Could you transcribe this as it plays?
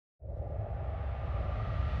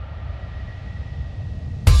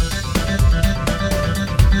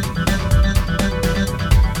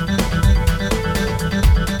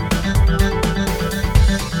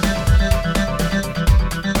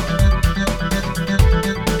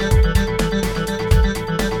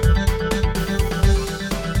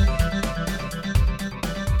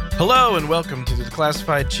Hello and welcome to the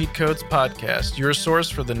Classified Cheat Codes Podcast, your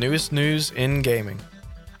source for the newest news in gaming.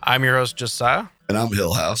 I'm your host, Josiah. And I'm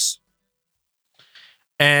Hillhouse.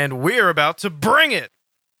 And we're about to bring it!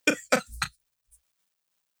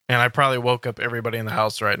 And I probably woke up everybody in the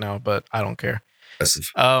house right now, but I don't care.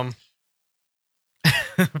 Aggressive.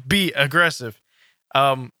 Be aggressive.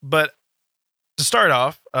 But to start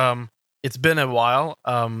off, it's been a while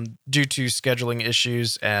due to scheduling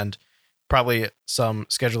issues and probably some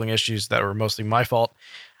scheduling issues that were mostly my fault.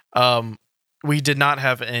 We did not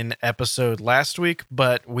have an episode last week,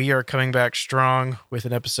 but we are coming back strong with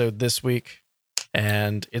an episode this week,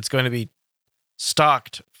 and it's going to be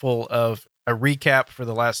stocked full of a recap for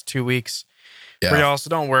the last 2 weeks. For y'all, so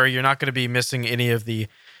don't worry, you're not going to be missing any of the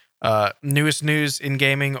newest news in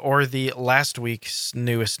gaming or the last week's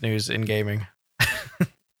newest news in gaming.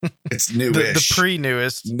 It's newish. The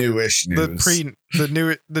pre-newest. Newish news.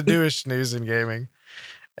 The newish news in gaming.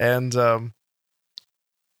 And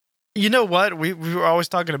you know what? We were always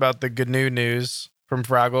talking about the GNU news from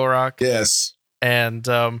Fraggle Rock. Yes. And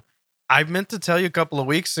I meant to tell you a couple of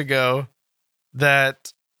weeks ago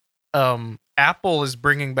that Apple is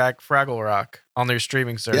bringing back Fraggle Rock on their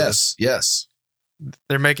streaming service. Yes.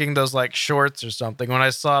 They're making those like shorts or something. When I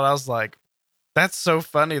saw it, I was like, that's so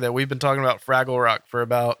funny that we've been talking about Fraggle Rock for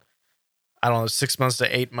about, I don't know, 6 months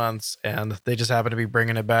to 8 months, and they just happen to be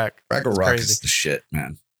bringing it back. Fraggle Rock is the shit,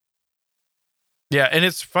 man. Yeah, and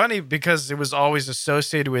it's funny because it was always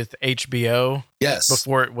associated with HBO. Yes.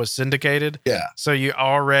 Before it was syndicated. Yeah. So you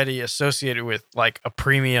already associated with like a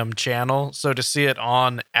premium channel. So to see it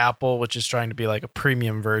on Apple, which is trying to be like a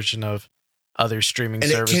premium version of other streaming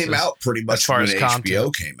services. And it came out pretty much as far when as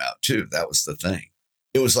HBO came out, too. That was the thing.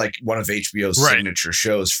 It was like one of HBO's signature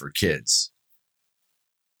shows for kids.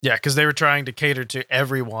 Yeah, because they were trying to cater to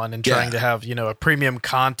everyone and trying to have, you know, a premium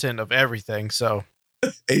content of everything. So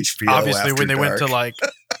HBO obviously After when they Dark. went to like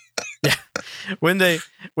when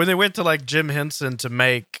they went to like Jim Henson to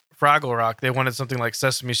make Fraggle Rock, they wanted something like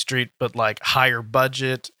Sesame Street, but like higher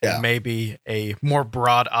budget and maybe a more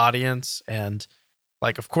broad audience. And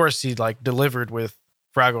like, of course, he like delivered with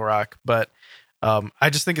Fraggle Rock, but I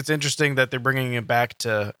just think it's interesting that they're bringing it back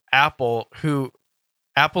to Apple, who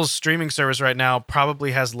Apple's streaming service right now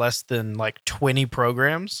probably has less than like 20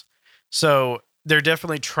 programs. So they're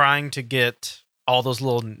definitely trying to get all those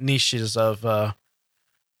little niches of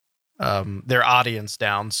their audience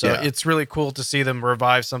down. So it's really cool to see them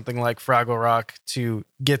revive something like Fraggle Rock to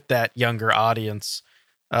get that younger audience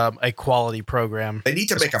a quality program. They need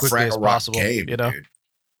to make a Fraggle Rock game, you know? dude.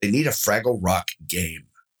 They need a Fraggle Rock game.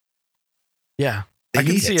 Yeah. I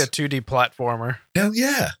can see a 2D platformer. Hell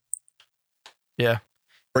yeah. Yeah.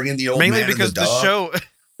 Bring in the old mainly man because and the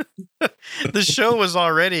dog. the show was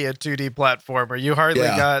already a 2D platformer. You hardly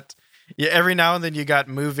got every now and then you got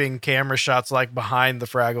moving camera shots like behind the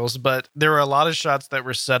Fraggles, but there were a lot of shots that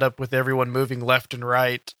were set up with everyone moving left and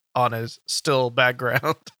right on a still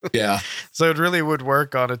background. Yeah. So it really would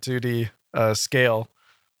work on a 2D scale.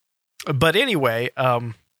 But anyway,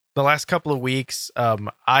 the last couple of weeks,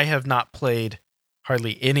 I have not played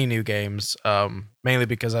hardly any new games, mainly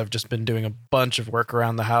because I've just been doing a bunch of work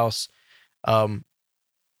around the house.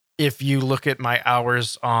 If you look at my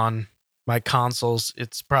hours on my consoles,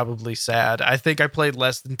 it's probably sad. I think I played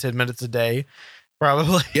less than 10 minutes a day,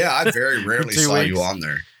 probably. Yeah, I very rarely saw weeks. you on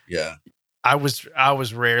there. Yeah. I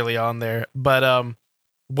was rarely on there. But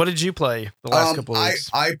what did you play the last couple of weeks?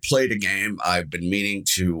 I played a game. I've been meaning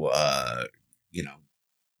to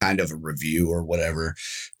kind of a review or whatever,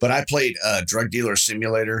 but I played Drug Dealer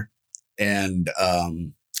Simulator, and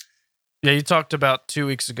yeah, you talked about 2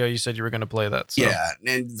 weeks ago. You said you were going to play that. So. Yeah,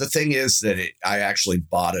 and the thing is that I actually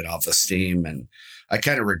bought it off of Steam, and I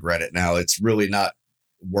kind of regret it now. It's really not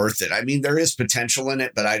worth it. I mean, there is potential in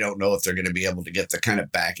it, but I don't know if they're going to be able to get the kind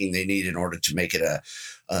of backing they need in order to make it a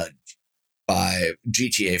by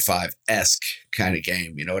GTA 5-esque kind of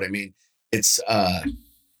game. You know what I mean? It's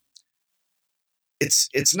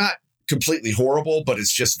not completely horrible, but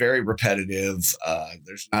it's just very repetitive.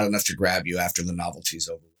 There's not enough to grab you after the novelty's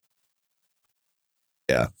over.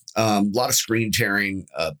 Yeah. A lot of screen tearing,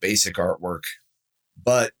 basic artwork,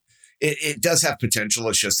 but it does have potential.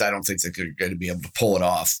 It's just, I don't think they're going to be able to pull it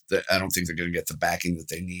off. I don't think they're going to get the backing that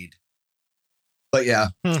they need. But yeah,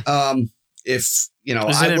 if, you know,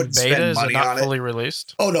 I wouldn't spend money on it. Is it not fully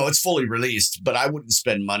released? Oh no, it's fully released, but I wouldn't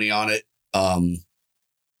spend money on it.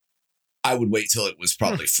 I would wait till it was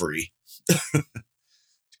probably free, to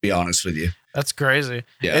be honest with you. That's crazy.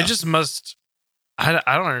 Yeah. It just must, I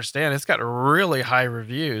don't understand. It's got really high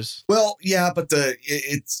reviews. Well, yeah, but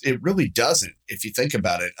it really doesn't, if you think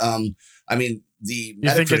about it. I mean, the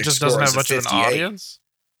you think it just doesn't have much of an audience?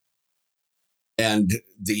 and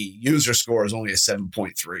the user score is only a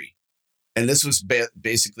 7.3. And this was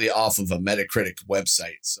basically off of a Metacritic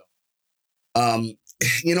website. So, and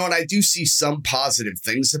I do see some positive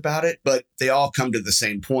things about it, but they all come to the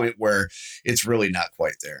same point where it's really not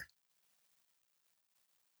quite there.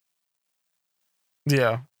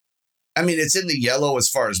 Yeah. I mean, it's in the yellow as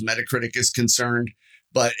far as Metacritic is concerned,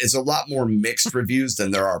 but it's a lot more mixed reviews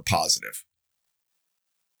than there are positive.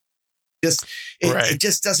 It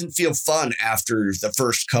just doesn't feel fun after the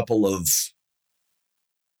first couple of,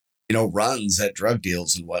 runs at drug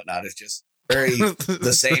deals and whatnot. It's just very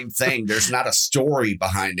the same thing. There's not a story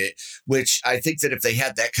behind it, which I think that if they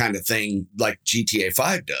had that kind of thing like GTA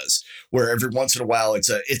 5 does, where every once in a while it's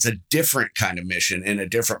a different kind of mission in a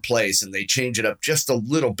different place and they change it up just a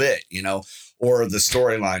little bit, or the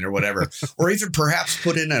storyline or whatever, or even perhaps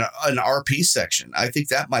put in an RP section. I think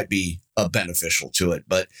that might be beneficial to it.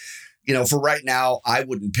 But, for right now, I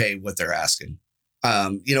wouldn't pay what they're asking.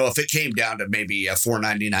 If it came down to maybe a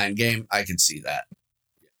 $4.99 game, I could see that.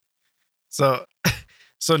 So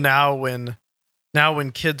now when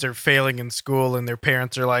kids are failing in school and their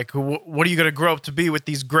parents are like, what are you going to grow up to be with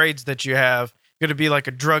these grades that you have? You're going to be like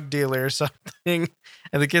a drug dealer or something.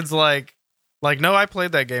 And the kid's like, no, I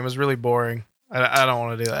played that game. It was really boring. I don't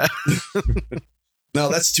want to do that. No,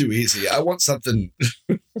 that's too easy. I want something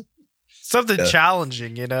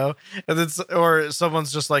challenging, and or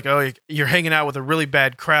someone's just like, oh, you're hanging out with a really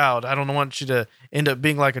bad crowd. I don't want you to end up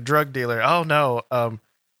being like a drug dealer. Oh no.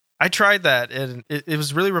 I tried that and it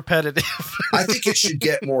was really repetitive. I think it should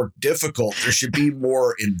get more difficult. There should be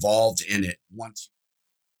more involved in it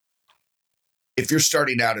if you're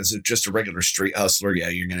starting out as just a regular street hustler,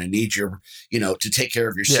 you're going to need to take care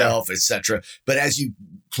of yourself, etc. But as you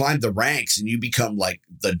climb the ranks and you become like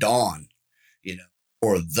the Dawn,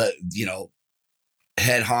 or the,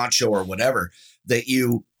 head honcho or whatever, that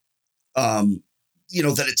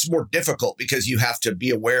that it's more difficult because you have to be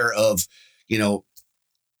aware of,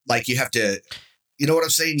 like you have to, what I'm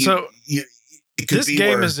saying? This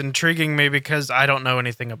game is intriguing me because I don't know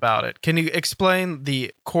anything about it. Can you explain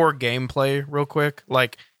the core gameplay real quick?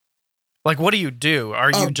 Like what do you do? Are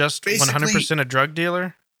you just 100% a drug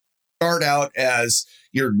dealer? Start out as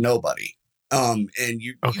you're nobody. And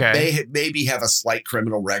you maybe have a slight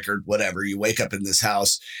criminal record, whatever. You wake up in this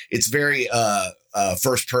house. It's very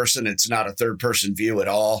first person. It's not a third person view at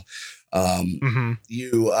all.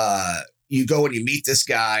 You go and you meet this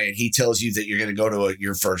guy and he tells you that you're going to go to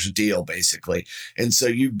your first deal, basically. And so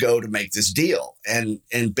you go to make this deal. And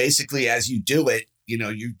basically as you do it,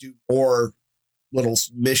 you do more little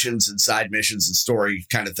missions and side missions and story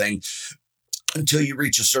kind of thing until you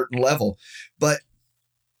reach a certain level. But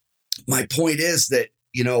my point is that,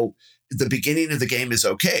 the beginning of the game is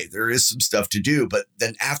okay. There is some stuff to do, but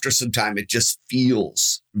then after some time, it just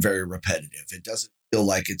feels very repetitive. It doesn't feel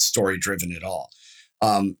like it's story driven at all.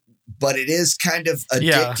 But it is kind of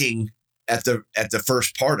addicting at the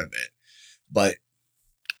first part of it. But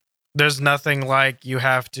there's nothing like you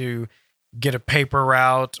have to get a paper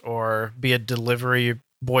route or be a delivery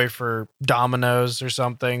boy for Domino's or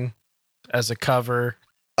something as a cover.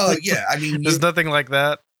 Oh yeah. I mean, there's nothing like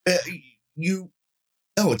that.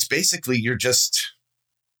 It's basically you're just.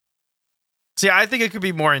 See, I think it could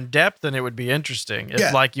be more in depth and it would be interesting if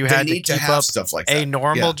you had to keep up stuff like a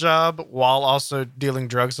normal job while also dealing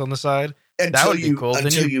drugs on the side. That would be cool.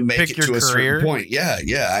 Until then you make it to a certain point. Yeah.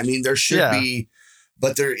 I mean, there should be,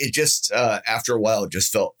 but it just after a while it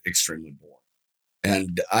just felt extremely boring.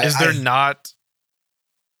 And is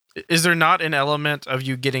there not an element of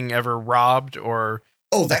you getting ever robbed or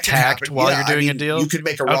that attacked while you're doing a deal? You could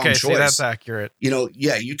make a wrong choice. See, that's accurate. You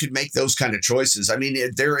could make those kind of choices. I mean,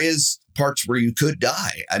 there is parts where you could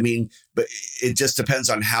die. I mean, but it just depends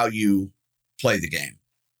on how you play the game.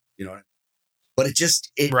 But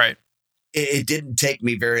it didn't take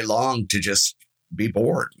me very long to just be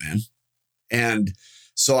bored, man. And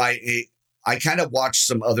so I kind of watched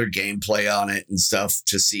some other gameplay on it and stuff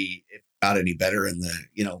to see if it got any better in the,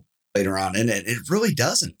 later on in it. It really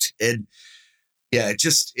doesn't. It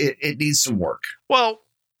needs some work. Well,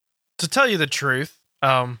 to tell you the truth,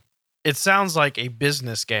 it sounds like a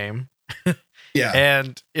business game. Yeah.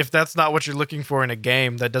 And if that's not what you're looking for in a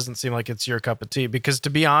game, that doesn't seem like it's your cup of tea. Because to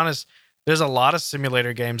be honest, there's a lot of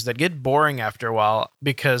simulator games that get boring after a while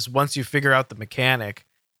because once you figure out the mechanic,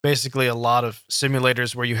 basically a lot of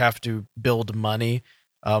simulators where you have to build money.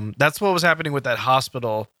 That's what was happening with that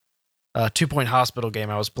hospital, 2 Point Hospital game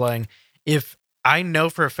I was playing. If I know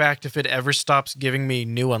for a fact if it ever stops giving me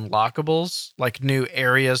new unlockables, like new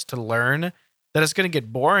areas to learn, that it's going to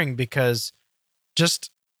get boring because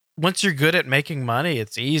just once you're good at making money,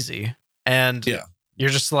 it's easy. And You're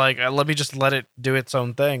just like, let me just let it do its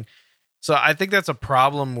own thing. So I think that's a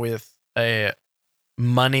problem with a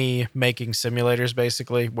money making simulators,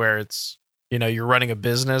 basically, where it's, you're running a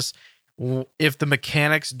business. If the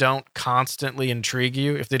mechanics don't constantly intrigue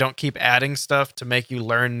you, if they don't keep adding stuff to make you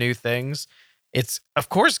learn new things, it's of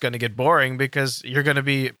course going to get boring because you're going to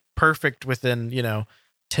be perfect within,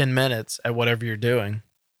 10 minutes at whatever you're doing.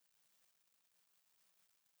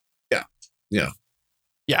 Yeah. Yeah.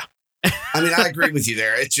 Yeah. I mean, I agree with you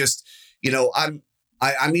there. It's just, I'm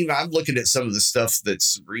looking at some of the stuff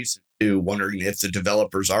that's recent too, wondering if the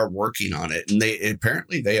developers are working on it, and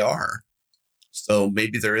they are. So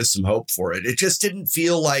maybe there is some hope for it. It just didn't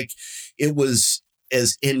feel like it was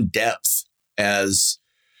as in depth as,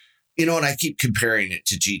 and I keep comparing it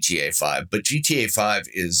to GTA 5, but GTA 5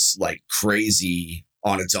 is like crazy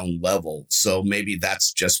on its own level. So maybe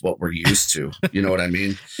that's just what we're used to. You know what I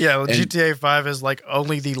mean? Yeah. Well, GTA 5 is like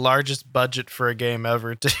only the largest budget for a game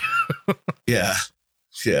ever. Yeah.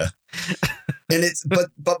 Yeah. And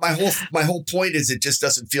but my whole point is it just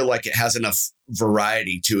doesn't feel like it has enough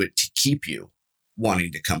variety to it to keep you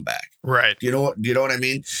wanting to come back. Right. You know what I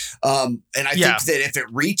mean? And I think that if it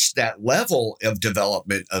reached that level of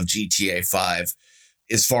development of GTA 5,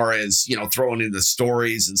 as far as, throwing in the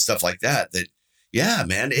stories and stuff like that, yeah,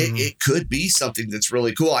 man, it could be something that's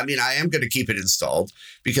really cool. I mean, I am going to keep it installed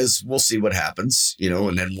because we'll see what happens,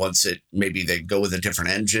 and then once maybe they go with a different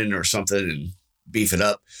engine or something and beef it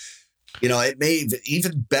up. It may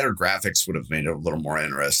even better graphics would have made it a little more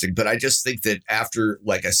interesting. But I just think that after,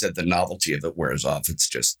 like I said, the novelty of it wears off. It's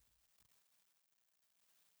just.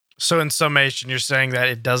 So in summation, you're saying that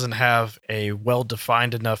it doesn't have a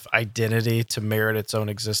well-defined enough identity to merit its own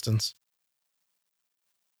existence?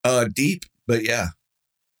 Deep, but yeah.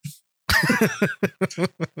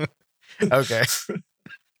 Okay.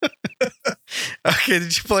 Okay,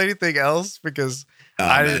 did you play anything else? Because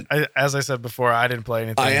as I said before, I didn't play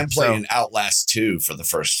anything. I am playing Outlast 2 for the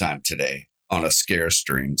first time today on a scare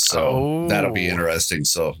stream, so that'll be interesting.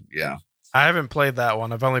 So yeah, I haven't played that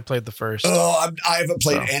one. I've only played the first. Oh, I haven't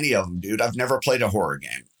played any of them, dude. I've never played a horror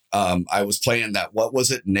game. I was playing that. What was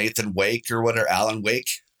it, Nathan Wake or whatever, Alan Wake,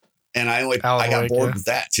 and I got bored with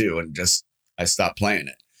that too, and I stopped playing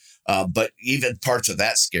it. But even parts of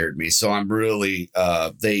that scared me. So I'm really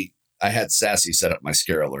I had Sassy set up my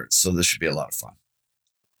scare alerts, so this should be a lot of fun.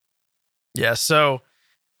 Yeah, so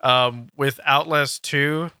with Outlast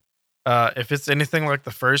 2, if it's anything like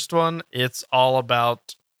the first one, it's all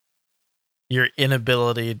about your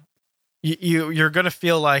inability. You're going to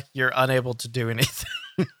feel like you're unable to do anything.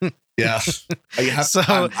 Yeah.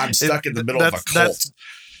 I'm stuck in the middle of a cult.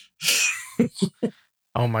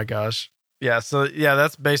 Oh my gosh. Yeah, so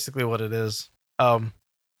that's basically what it is. Wow.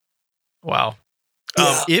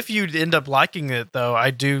 Yeah. If you end up liking it, though,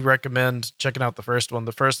 I do recommend checking out the first one.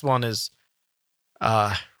 The first one is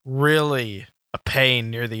really a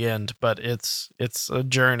pain near the end, but it's a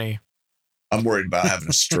journey. I'm worried about having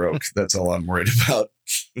a stroke. That's all I'm worried about.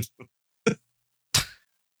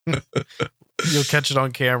 You'll catch it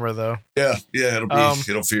on camera, though. Yeah, it'll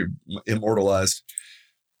be immortalized.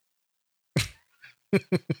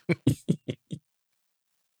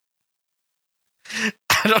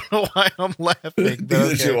 I don't know why I'm laughing.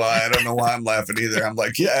 Neither do I. I don't know why I'm laughing either. I'm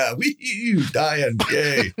like, yeah, you dying,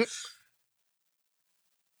 yay.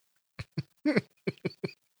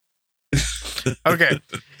 Okay.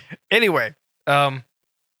 Anyway,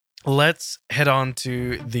 let's head on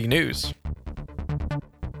to the news.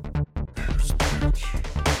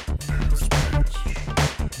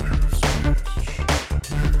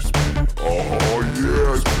 Oh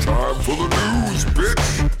yeah, it's time for the news, bitch.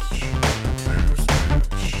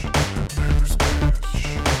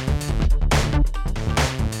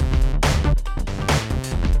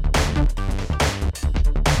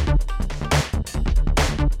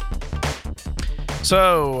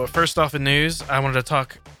 So, first off in news, I wanted to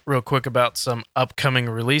talk real quick about some upcoming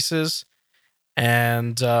releases.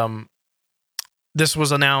 And this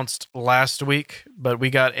was announced last week, but we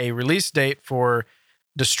got a release date for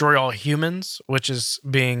Destroy All Humans, which is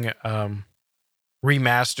being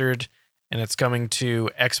remastered, and it's coming to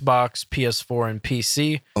Xbox, PS4, and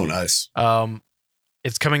PC. Oh, nice.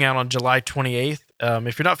 It's coming out on July 28th.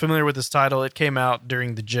 If you're not familiar with this title, it came out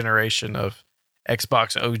during the generation of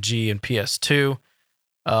Xbox OG and PS2.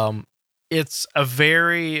 It's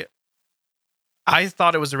I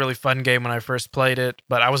thought it was a really fun game when I first played it,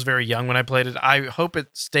 but I was very young when I played it. I hope it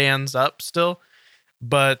stands up still,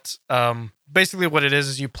 but basically what it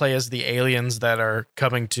is you play as the aliens that are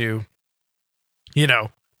coming to,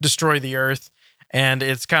 destroy the Earth, and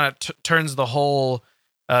it's kind of turns the whole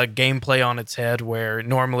gameplay on its head, where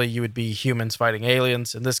normally you would be humans fighting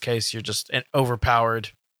aliens. In this case, you're just an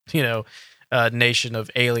overpowered, nation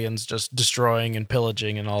of aliens just destroying and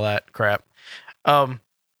pillaging and all that crap.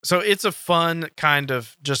 So it's a fun kind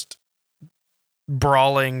of just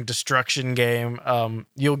brawling destruction game.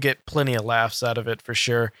 You'll get plenty of laughs out of it for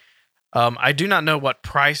sure. I do not know what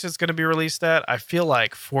price it's going to be released at. I feel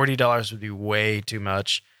like $40 would be way too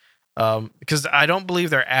much, because I don't believe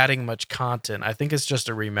they're adding much content. I think it's just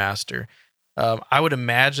a remaster. I would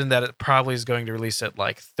imagine that it probably is going to release at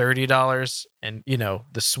like $30, and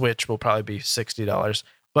the Switch will probably be $60.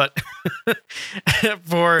 But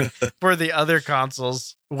for the other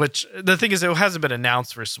consoles, which the thing is, it hasn't been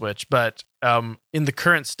announced for Switch, but in the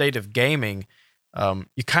current state of gaming,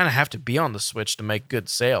 you kind of have to be on the Switch to make good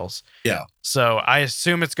sales. Yeah. So I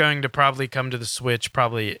assume it's going to probably come to the Switch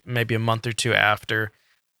probably maybe a month or two after.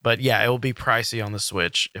 But yeah, it will be pricey on the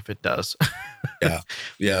Switch if it does. Yeah.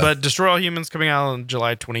 Yeah. But Destroy All Humans coming out on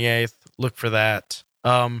July 28th. Look for that.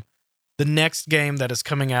 The next game that is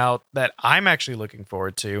coming out that I'm actually looking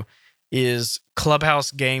forward to is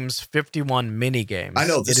Clubhouse Games 51 Minigames. I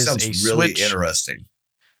know, this sounds really interesting.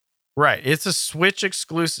 Right. It's a Switch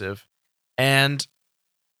exclusive. And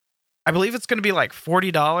I believe it's going to be like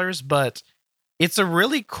 $40, but it's a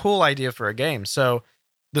really cool idea for a game. So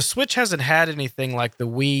the Switch hasn't had anything like the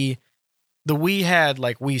Wii. The Wii had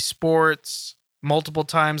like Wii Sports multiple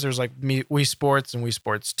times. There's like Wii Sports and Wii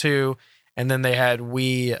Sports 2. And then they had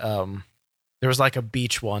Wii. There was like a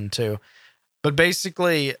beach one too. But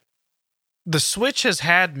basically, the Switch has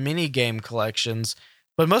had mini game collections,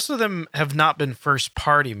 but most of them have not been first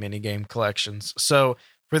party mini game collections. So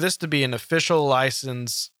for this to be an official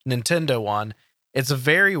license Nintendo one, it's a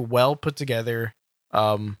very well put together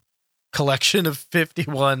collection of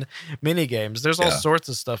 51 mini games. There's all sorts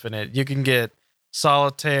of stuff in it. You can get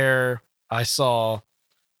solitaire. I saw,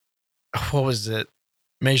 what was it?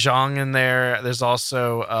 Mahjong in there. There's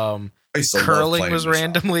also curling was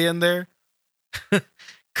randomly in there.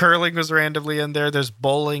 Curling was randomly in there. There's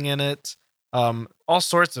bowling in it. All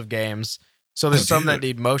sorts of games. So there's some that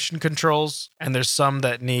need motion controls, and there's some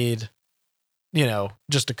that need,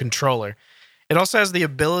 just a controller. It also has the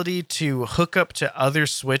ability to hook up to other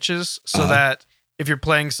Switches so that if you're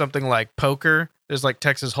playing something like poker, there's like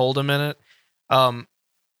Texas Hold'em in it.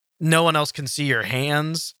 No one else can see your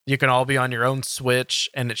hands. You can all be on your own Switch,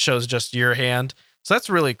 and it shows just your hand. So that's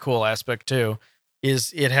a really cool aspect too,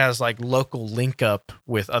 is it has like local link up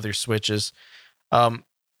with other Switches.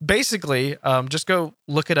 Basically, just go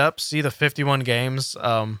look it up, see the 51 games.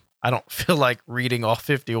 I don't feel like reading all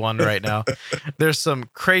 51 right now. There's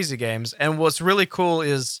some crazy games. And what's really cool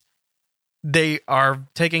is they are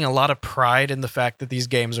taking a lot of pride in the fact that these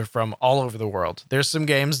games are from all over the world. There's some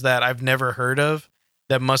games that I've never heard of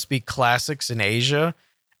that must be classics in Asia.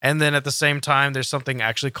 And then at the same time, there's something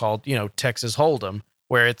actually called, Texas Hold'em,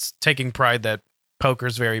 where it's taking pride that poker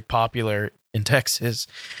is very popular in Texas.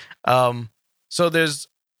 It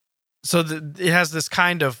has this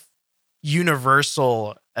kind of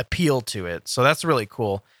universal appeal to it. So that's really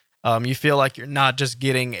cool. You feel like you're not just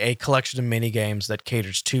getting a collection of mini games that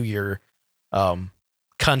caters to your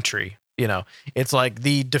country. It's like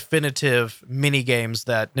the definitive mini games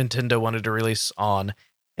that Nintendo wanted to release on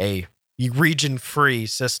a region-free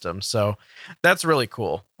system. So that's really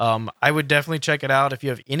cool. I would definitely check it out if you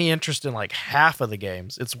have any interest in like half of the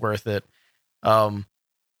games. It's worth it.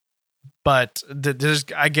 But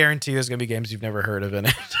I guarantee there's going to be games you've never heard of in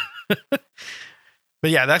it. But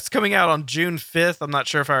yeah, that's coming out on June 5th. I'm not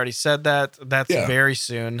sure if I already said that. That's very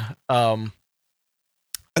soon. It's going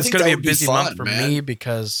to be a busy month for me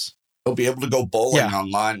because you'll be able to go bowling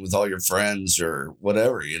online with all your friends or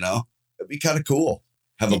whatever, It'd be kind of cool.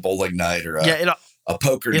 Have a bowling night or a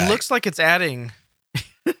poker night. It looks like it's adding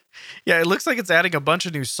it looks like it's adding a bunch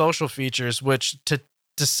of new social features, which to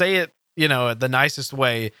say it, the nicest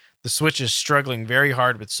way, the Switch is struggling very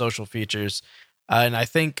hard with social features. And I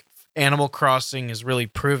think Animal Crossing is really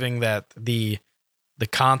proving that the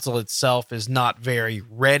console itself is not very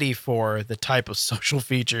ready for the type of social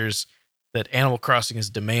features that Animal Crossing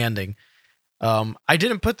is demanding. I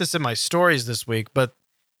didn't put this in my stories this week, but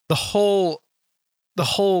the whole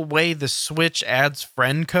way the Switch adds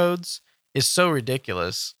friend codes is so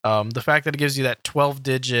ridiculous. The fact that it gives you that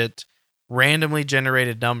 12-digit randomly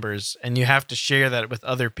generated numbers and you have to share that with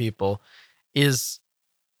other people is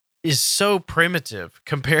so primitive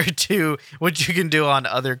compared to what you can do on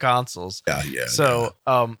other consoles. So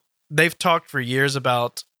they've talked for years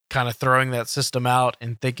about kind of throwing that system out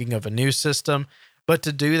and thinking of a new system. But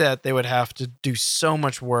to do that, they would have to do so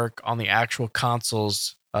much work on the actual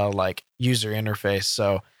console's like user interface.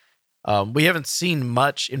 So We haven't seen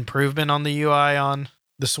much improvement on the UI on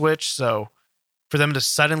the Switch, so for them to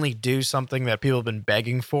suddenly do something that people have been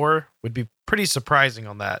begging for would be pretty surprising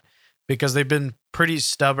on that, because they've been pretty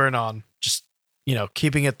stubborn on just,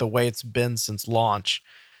 keeping it the way it's been since launch.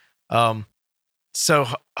 So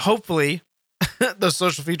hopefully those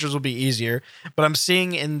social features will be easier, but I'm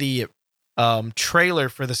seeing in the trailer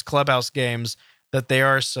for this Clubhouse games that there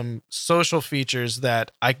are some social features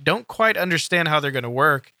that I don't quite understand how they're going to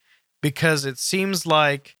work, because it seems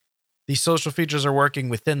like the social features are working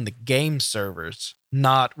within the game servers,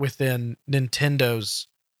 not within Nintendo's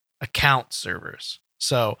account servers.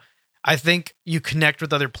 So I think you connect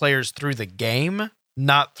with other players through the game,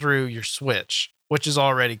 not through your Switch, which is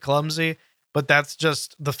already clumsy. But that's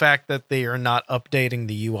just the fact that they are not updating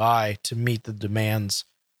the UI to meet the demands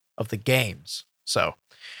of the games. So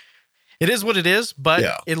it is what it is, but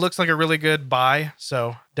It looks like a really good buy.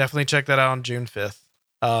 So definitely check that out on June 5th.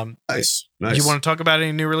 Nice. Do you want to talk about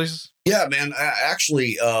any new releases? Yeah, man.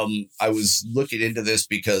 Actually, I was looking into this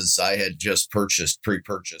because I had just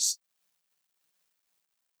pre-purchased.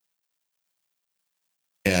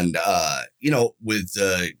 And, with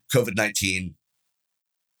COVID-19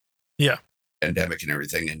 pandemic and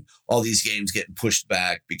everything, and all these games getting pushed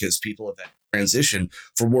back because people have had to transition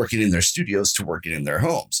from working in their studios to working in their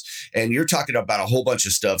homes. And you're talking about a whole bunch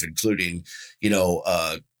of stuff, including,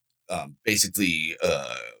 basically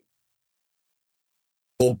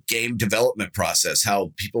whole game development process,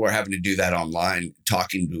 how people are having to do that online,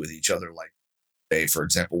 talking with each other, like, say, for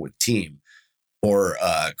example, with Team, or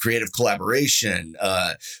creative collaboration,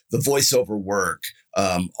 the voiceover work,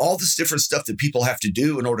 all this different stuff that people have to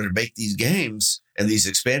do in order to make these games and these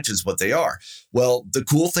expansions what they are. Well, the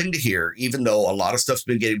cool thing to hear, even though a lot of stuff's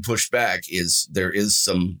been getting pushed back, is there is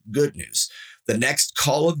some good news. The next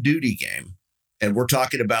Call of Duty game, and we're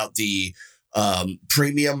talking about the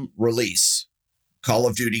premium release Call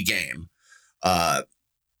of Duty game,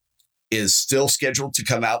 is still scheduled to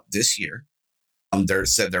come out this year.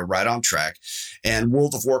 They're right on track. And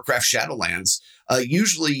World of Warcraft Shadowlands,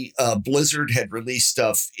 usually Blizzard had released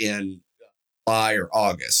stuff in July or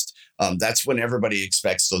August. That's when everybody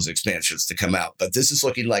expects those expansions to come out. But this is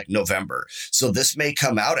looking like November. So this may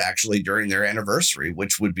come out actually during their anniversary,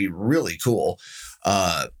 which would be really cool.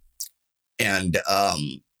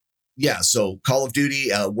 So Call of Duty,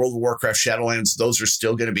 World of Warcraft Shadowlands, those are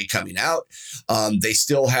still going to be coming out. They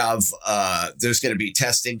still have, there's going to be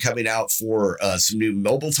testing coming out for some new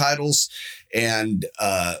mobile titles, and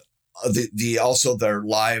also their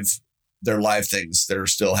live things that are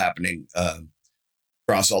still happening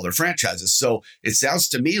across all their franchises. So it sounds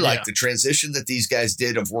to me like the transition that these guys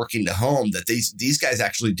did of working to home, that these guys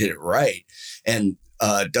actually did it right. And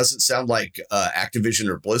doesn't sound like Activision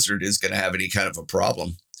or Blizzard is going to have any kind of a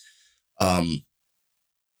problem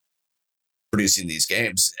producing these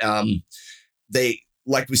games. They,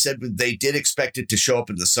 like we said, they did expect it to show up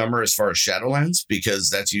in the summer as far as Shadowlands, because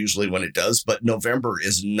that's usually when it does. But November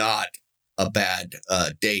is not a bad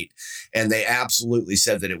date. And they absolutely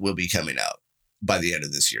said that it will be coming out by the end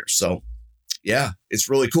of this year. So, yeah, it's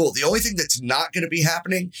really cool. The only thing that's not going to be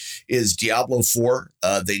happening is Diablo 4.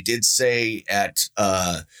 They did say at,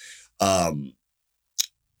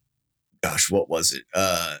 what was it?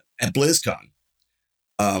 At BlizzCon.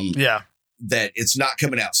 That it's not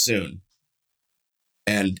coming out soon.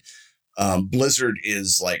 And Blizzard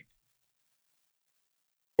is like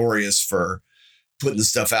notorious for putting the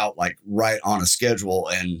stuff out like right on a schedule,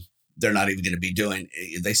 and they're not even going to be doing.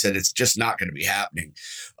 They said it's just not going to be happening.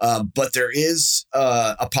 But there is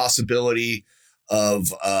a possibility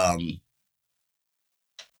of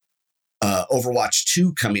Overwatch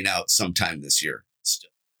 2 coming out sometime this year. Still.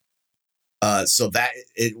 So that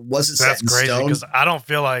it wasn't set in stone. Because I don't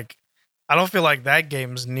feel like that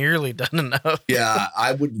game's nearly done enough. Yeah,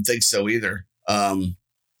 I wouldn't think so either.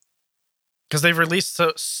 Because they've released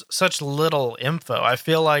such little info. I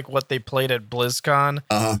feel like what they played at BlizzCon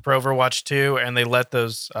for Overwatch 2, and they let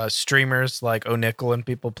those streamers like O'Nickel and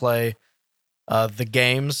people play the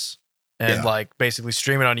games and like basically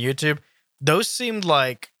stream it on YouTube. Those seemed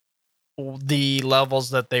like the levels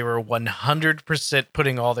that they were 100%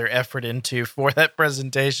 putting all their effort into for that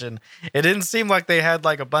presentation. It didn't seem like they had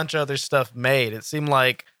like a bunch of other stuff made. It seemed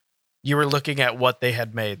like you were looking at what they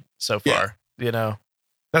had made so far, you know?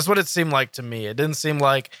 That's what it seemed like to me. It didn't seem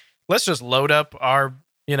like, let's just load up our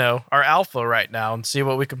alpha right now and see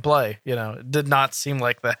what we can play. You know, it did not seem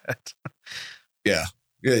like that. Yeah.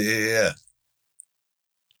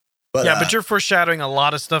 But you're foreshadowing a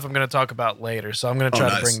lot of stuff I'm going to talk about later. So I'm going to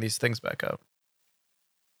try to bring these things back up.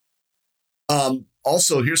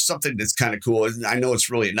 Also, here's something that's kind of cool. I know it's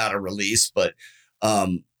really not a release, but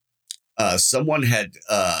someone had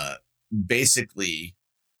basically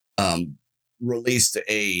released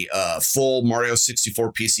a full Mario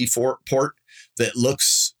 64 PC port that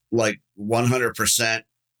looks like 100%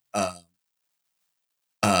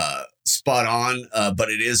 spot on, but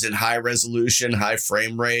it is in high resolution, high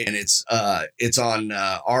frame rate, and it's on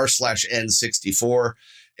r/n64.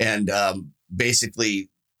 And basically,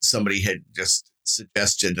 somebody had just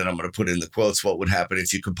suggested, and I'm going to put in the quotes, what would happen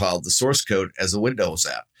if you compiled the source code as a Windows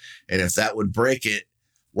app, and if that would break it,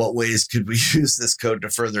 what ways could we use this code to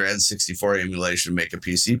further N64 emulation, make a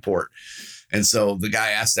PC port? And so the guy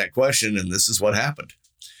asked that question, and this is what happened.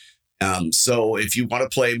 So if you want to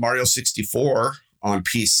play Mario 64 on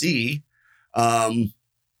PC,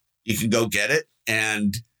 you can go get it,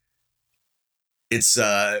 and it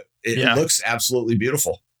looks absolutely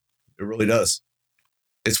beautiful. It really does.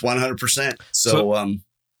 It's 100%.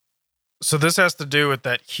 So this has to do with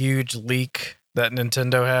that huge leak that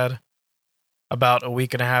Nintendo had about a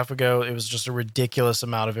week and a half ago. It was just a ridiculous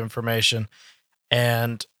amount of information.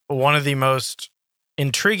 And one of the most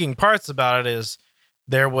intriguing parts about it is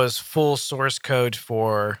there was full source code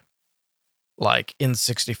for like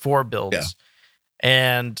N64 builds. Yeah.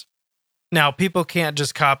 And now people can't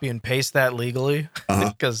just copy and paste that legally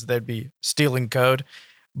because they'd be stealing code.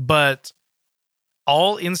 But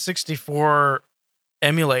all N64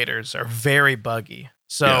 emulators are very buggy.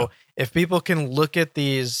 So if people can look at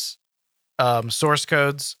these source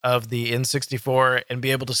codes of the N64 and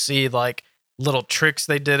be able to see like little tricks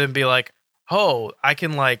they did and be like, oh, I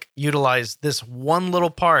can like utilize this one little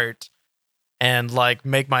part and like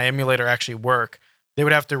make my emulator actually work. They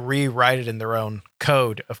would have to rewrite it in their own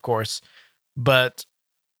code, of course. But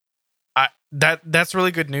that's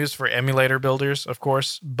really good news for emulator builders, of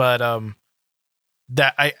course. But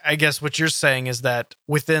I guess what you're saying is that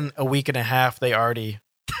within a week and a half, they already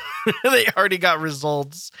got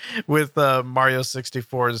results with Mario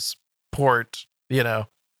 64's port, So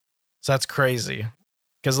that's crazy.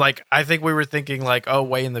 Because like I think we were thinking like, oh,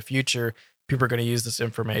 way in the future, people are going to use this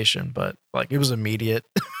information, but like it was immediate.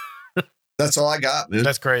 That's all I got, man.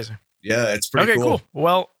 That's crazy. Yeah, it's pretty cool.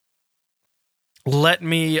 Well, let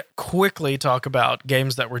me quickly talk about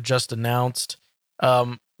games that were just announced.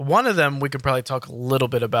 One of them we could probably talk a little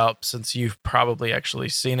bit about since you've probably actually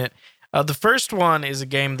seen it. The first one is a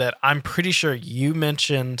game that I'm pretty sure you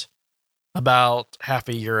mentioned about half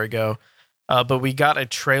a year ago, but we got a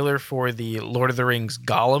trailer for the Lord of the Rings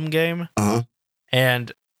Gollum game,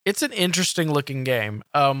 and it's an interesting looking game.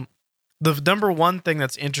 The number one thing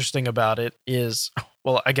that's interesting about it is,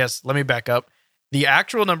 well, I guess let me back up. The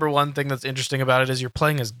actual number one thing that's interesting about it is you're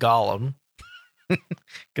playing as Gollum,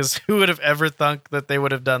 because who would have ever thunk that they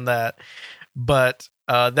would have done that? But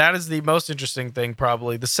that is the most interesting thing,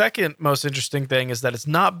 probably. The second most interesting thing is that it's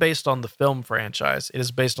not based on the film franchise. It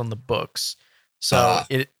is based on the books. So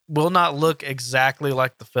it will not look exactly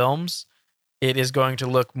like the films. It is going to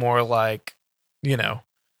look more like,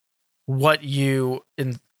 what you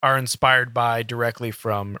are inspired by directly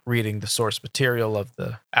from reading the source material of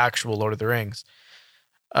the actual Lord of the Rings.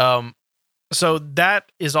 So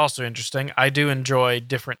that is also interesting. I do enjoy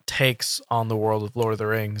different takes on the world of Lord of the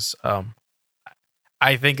Rings.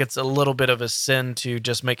 I think it's a little bit of a sin to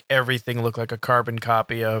just make everything look like a carbon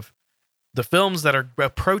copy of the films that are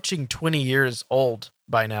approaching 20 years old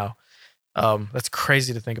by now. That's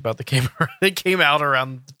crazy to think about. They came out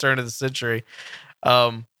around the turn of the century.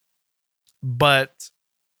 But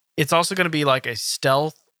it's also going to be like a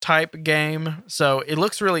stealth type game. So it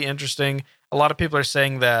looks really interesting. A lot of people are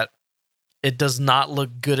saying that it does not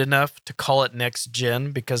look good enough to call it next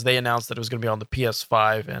gen because they announced that it was going to be on the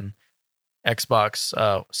PS5 and Xbox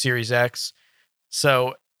Series X.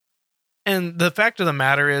 So, and the fact of the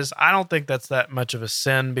matter is, I don't think that's that much of a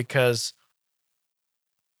sin because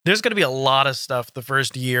there's going to be a lot of stuff the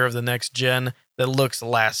first year of the next gen that looks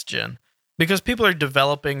last gen because people are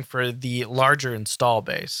developing for the larger install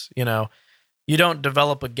base. You don't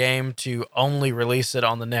develop a game to only release it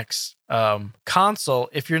on the next console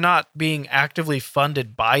if you're not being actively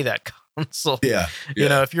funded by that console. Yeah.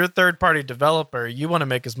 If you're a third-party developer, you want to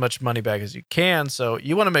make as much money back as you can. So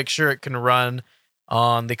you want to make sure it can run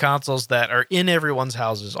on the consoles that are in everyone's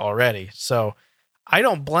houses already. So I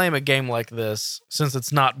don't blame a game like this since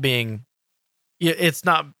it's not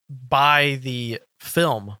by the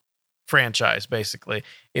film franchise, basically.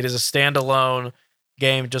 It is a standalone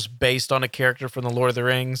game just based on a character from the Lord of the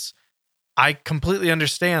Rings. I completely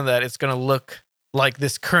understand that it's going to look like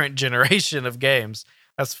this current generation of games.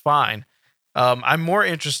 That's fine. I'm more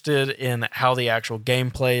interested in how the actual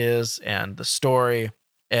gameplay is and the story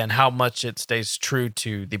and how much it stays true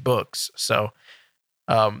to the books. So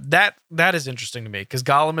That is interesting to me because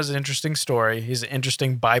Gollum is an interesting story. He's an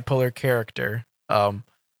interesting bipolar character. I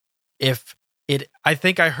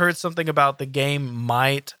think I heard something about the game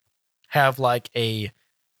might have like a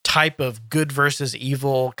type of good versus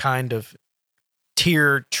evil kind of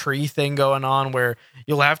tier tree thing going on where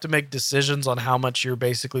you'll have to make decisions on how much you're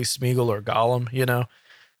basically Smeagol or Gollum, you know?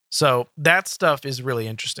 So that stuff is really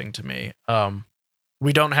interesting to me.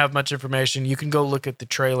 We don't have much information. You can go look at the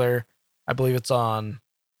trailer. I believe it's on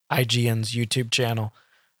IGN's YouTube channel.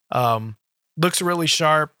 Looks really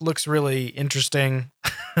sharp, looks really interesting.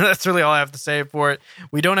 That's really all I have to say for it.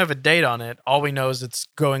 We don't have a date on it. All we know is it's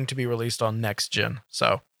going to be released on next gen.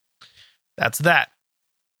 So that's that.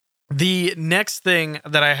 The next thing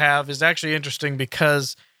that I have is actually interesting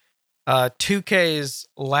because 2K's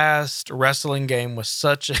last wrestling game was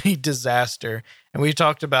such a disaster. And we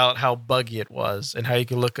talked about how buggy it was and how you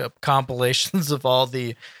could look up compilations of all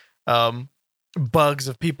the bugs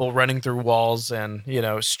of people running through walls and, you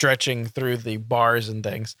know, stretching through the bars and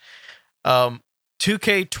things.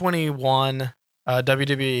 2K21,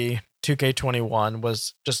 WWE 2K21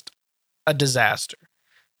 was just a disaster.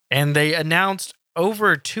 And they announced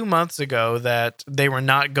over 2 months ago that they were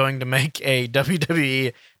not going to make a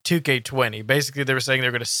WWE 2K20. Basically, they were saying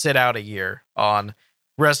they're going to sit out a year on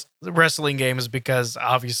wrestling games because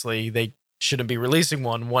obviously they shouldn't be releasing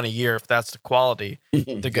one a year if that's the quality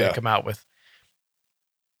they're going to come out with.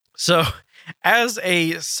 So, as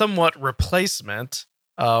a somewhat replacement,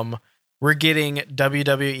 we're getting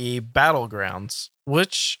WWE Battlegrounds,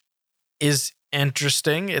 which is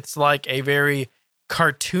interesting. It's like a very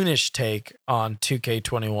cartoonish take on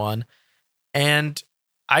 2K21. And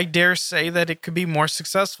I dare say that it could be more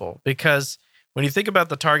successful because when you think about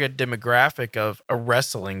the target demographic of a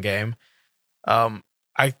wrestling game,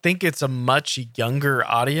 I think it's a much younger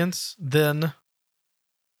audience than,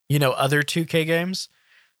 you know, other 2K games.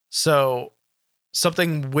 So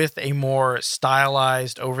something with a more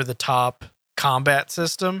stylized, over-the-top combat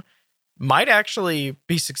system might actually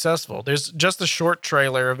be successful. There's just a short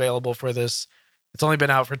trailer available for this. It's only been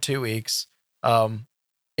out for 2 weeks.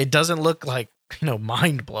 It doesn't look like, you know,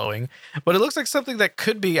 mind-blowing, but it looks like something that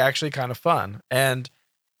could be actually kind of fun. And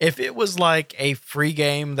if it was like a free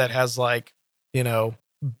game that has like, you know,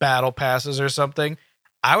 battle passes or something,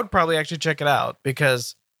 I would probably actually check it out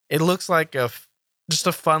because it looks like just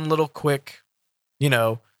a fun little quick, you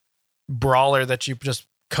know, brawler that you just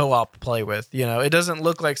co-op play with. You know, it doesn't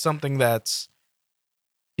look like something that's,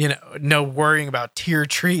 you know, no worrying about tier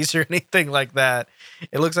trees or anything like that.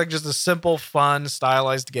 It looks like just a simple, fun,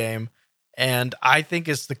 stylized game. And I think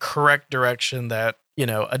it's the correct direction that, you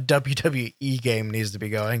know, a WWE game needs to be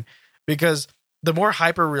going, because the more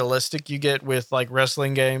hyper realistic you get with like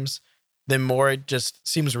wrestling games, the more it just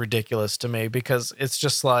seems ridiculous to me, because it's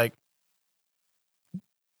just like,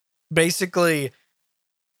 basically,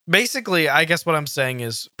 I guess what I'm saying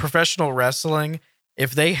is professional wrestling,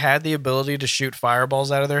 if they had the ability to shoot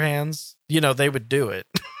fireballs out of their hands, you know, they would do it.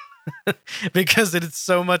 Because it's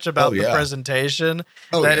so much about the presentation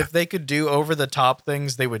that if they could do over the top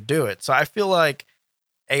things, they would do it. So I feel like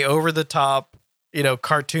a over the top, you know,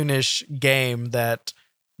 cartoonish game that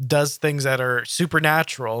does things that are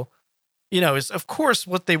supernatural, you know, is of course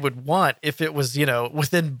what they would want if it was, you know,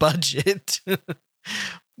 within budget.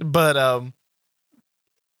 But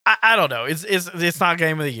I don't know. It's not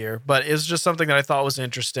game of the year, but it's just something that I thought was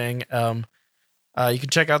interesting. You can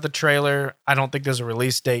check out the trailer. I don't think there's a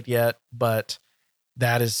release date yet, but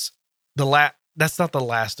that is that's not the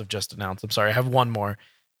last of just announced. I'm sorry, I have one more.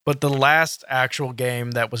 But the last actual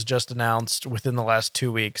game that was just announced within the last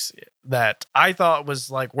 2 weeks that I thought was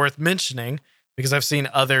like worth mentioning, because I've seen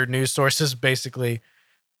other news sources basically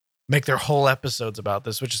make their whole episodes about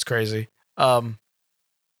this, which is crazy.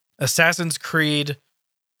 Assassin's Creed,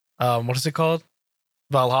 what is it called?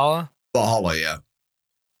 Valhalla? Valhalla, yeah.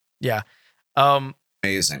 Yeah.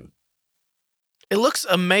 Amazing. It looks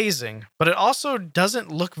amazing, but it also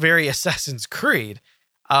doesn't look very Assassin's Creed.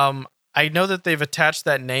 I know that they've attached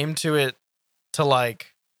that name to it to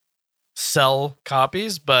like sell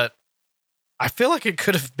copies, but I feel like it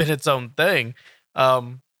could have been its own thing.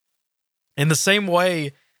 In the same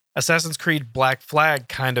way, Assassin's Creed Black Flag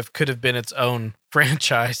kind of could have been its own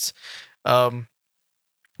franchise.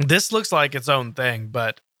 This looks like its own thing,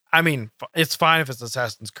 but I mean, it's fine if it's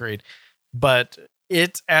Assassin's Creed, but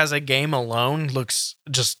it as a game alone looks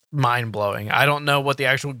just mind blowing. I don't know what the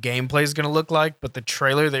actual gameplay is going to look like, but the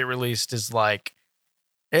trailer they released is like,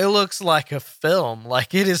 it looks like a film.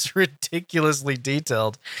 Like, it is ridiculously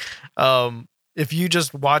detailed. If you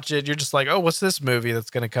just watch it, you're just like, oh, what's this movie that's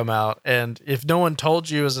going to come out? And if no one told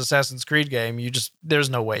you it was Assassin's Creed game, there's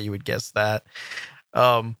no way you would guess that.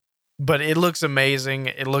 But it looks amazing.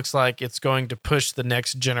 It looks like it's going to push the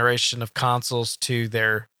next generation of consoles to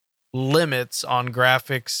their limits on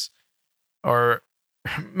graphics, or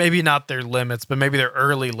maybe not their limits, but maybe their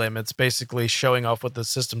early limits, basically showing off what the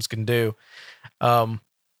systems can do.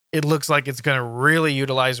 It looks like it's going to really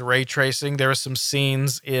utilize ray tracing. There are some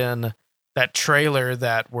scenes in that trailer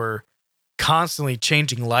that were constantly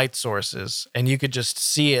changing light sources, and you could just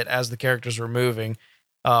see it as the characters were moving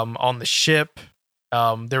on the ship.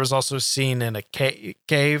 There was also a scene in a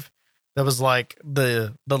cave that was like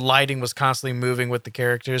the lighting was constantly moving with the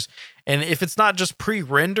characters. And if it's not just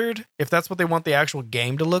pre-rendered, if that's what they want the actual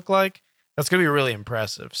game to look like, that's going to be really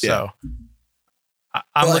impressive. So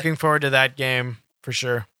I'm looking forward to that game for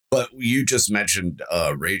sure. But you just mentioned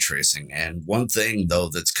ray tracing, and one thing though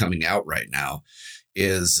that's coming out right now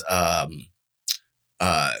is called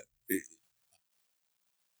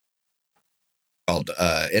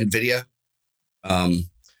NVIDIA.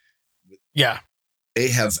 They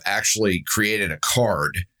have actually created a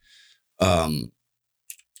card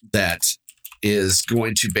that is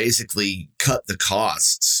going to basically cut the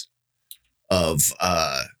costs of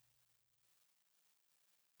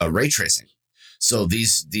ray tracing. So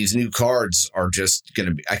these new cards are just going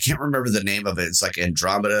to be, I can't remember the name of it. It's like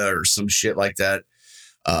Andromeda or some shit like that.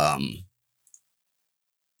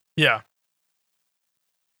 Yeah.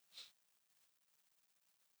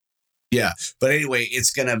 But anyway, it's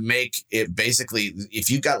going to make it basically, if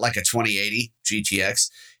you got like a 2080 GTX,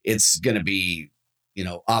 it's going to be,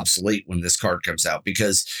 obsolete when this card comes out,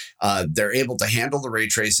 because they're able to handle the ray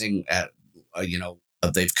tracing at,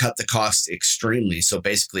 they've cut the cost extremely. So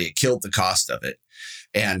basically it killed the cost of it.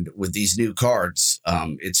 And with these new cards,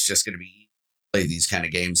 it's just going to be play these kind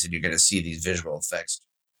of games, and you're going to see these visual effects.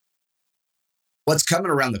 What's coming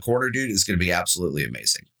around the corner, dude, is going to be absolutely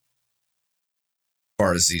amazing. As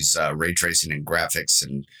far as these ray tracing and graphics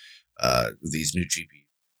and these new GPUs.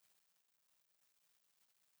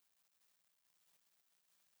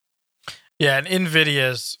 Yeah, and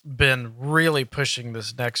NVIDIA's been really pushing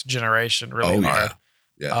this next generation really hard.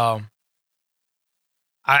 Yeah.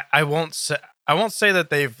 I won't say that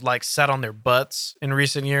they've like sat on their butts in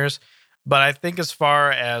recent years, but I think as far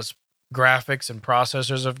as graphics and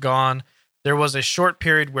processors have gone, there was a short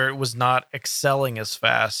period where it was not excelling as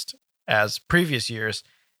fast as previous years,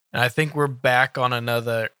 and I think we're back on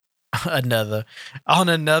another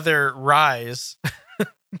rise.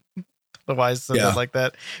 Why is it like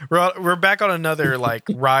that? We're back on another like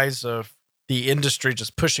rise of the industry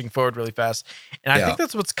just pushing forward really fast, and I think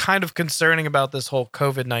that's what's kind of concerning about this whole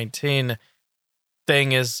COVID-19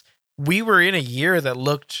 thing is we were in a year that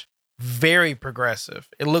looked very progressive.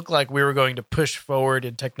 It looked like we were going to push forward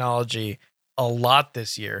in technology a lot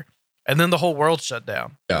this year, and then the whole world shut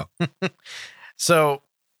down. Yeah. So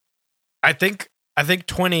I think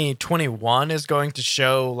 2021 is going to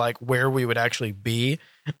show like where we would actually be,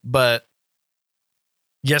 but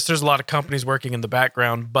yes, there's a lot of companies working in the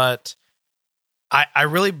background, but I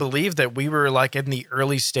really believe that we were like in the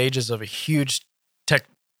early stages of a huge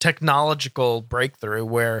technological breakthrough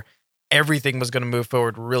where everything was going to move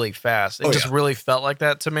forward really fast. It just really felt like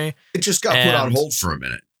that to me. It just got put on hold for a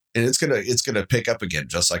minute, and it's gonna pick up again,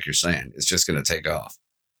 just like you're saying. It's just gonna take off.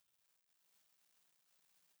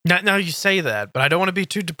 Now you say that, but I don't want to be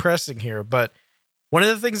too depressing here. But one of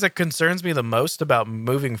the things that concerns me the most about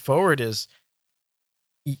moving forward is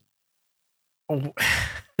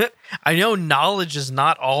I know knowledge is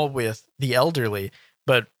not all with the elderly,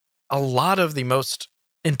 but a lot of the most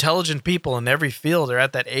intelligent people in every field are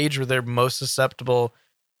at that age where they're most susceptible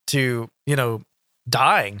to,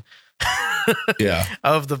 dying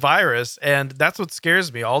of the virus. And that's what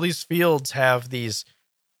scares me. All these fields have these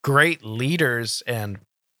great leaders and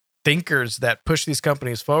thinkers that push these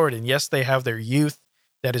companies forward. And yes, they have their youth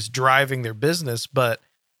that is driving their business, but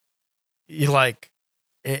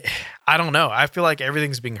I don't know. I feel like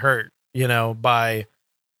everything's being hurt, by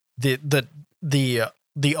the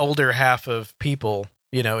older half of people,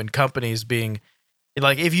 in companies being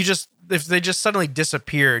like, if they just suddenly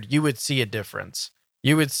disappeared, you would see a difference.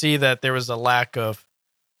 You would see that there was a lack of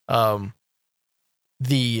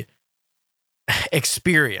the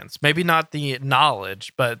experience, maybe not the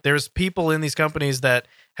knowledge, but there's people in these companies that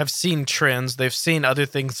have seen trends. They've seen other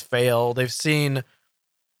things fail. They've seen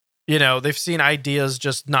ideas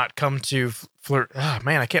just not come to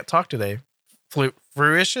I can't talk today.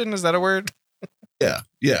 Fruition, is that a word? Yeah.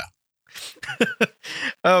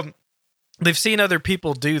 They've seen other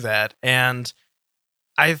people do that, and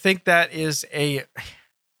I think that is I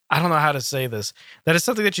don't know how to say this. That is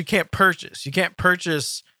something that you can't purchase. You can't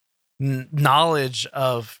purchase knowledge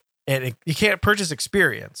of, and you can't purchase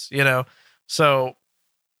experience. So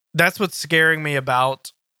that's what's scaring me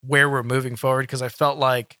about where we're moving forward, because I felt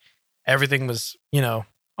like everything was, on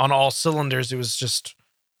all cylinders. It was just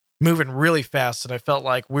moving really fast, and I felt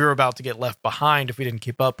like we were about to get left behind if we didn't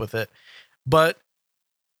keep up with it. But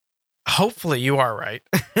hopefully you are right.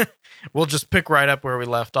 We'll just pick right up where we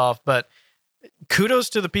left off. But kudos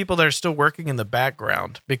to the people that are still working in the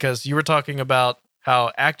background, because you were talking about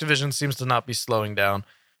how Activision seems to not be slowing down.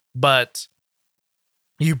 But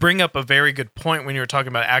you bring up a very good point when you were talking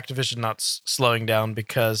about Activision not slowing down,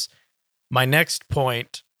 because my next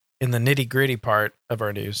point in the nitty-gritty part of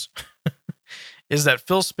our news is that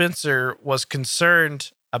Phil Spencer was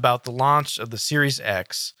concerned about the launch of the Series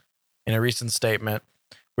X in a recent statement,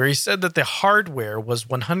 where he said that the hardware was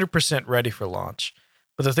 100% ready for launch.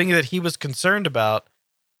 But the thing that he was concerned about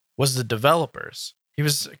was the developers. He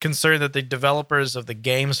was concerned that the developers of the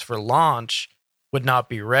games for launch would not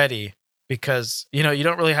be ready, because, you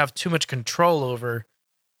don't really have too much control over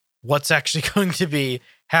what's actually going to be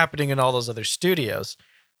happening in all those other studios.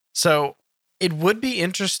 So it would be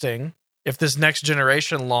interesting if this next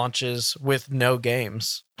generation launches with no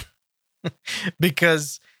games,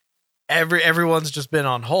 because everyone's just been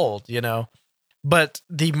on hold, But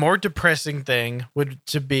the more depressing thing would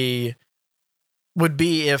be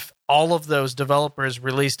if all of those developers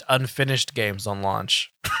released unfinished games on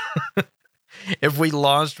launch. If we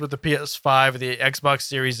launched with the PS5 or the Xbox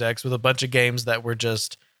Series X with a bunch of games that were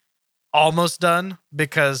just almost done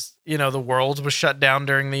because, the world was shut down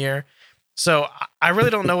during the year. So I really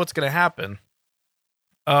don't know what's going to happen.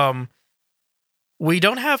 We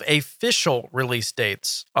don't have official release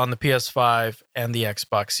dates on the PS5 and the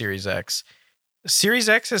Xbox Series X. Series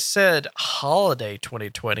X has said holiday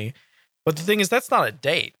 2020, but the thing is, that's not a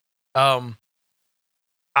date.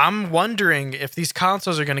 I'm wondering if these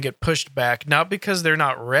consoles are going to get pushed back, not because they're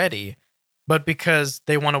not ready, but because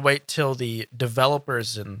they want to wait till the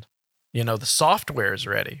developers and, the software is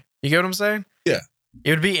ready. You get what I'm saying? Yeah.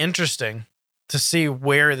 It would be interesting to see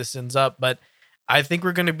where this ends up, but I think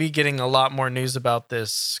we're going to be getting a lot more news about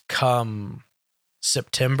this come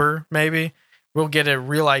September, maybe. We'll get a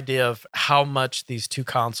real idea of how much these two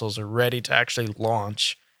consoles are ready to actually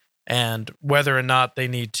launch and whether or not they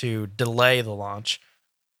need to delay the launch.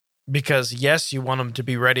 Because, yes, you want them to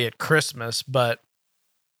be ready at Christmas, but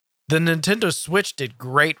the Nintendo Switch did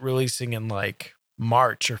great releasing in like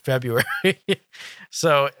March or February.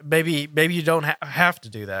 So maybe you don't have to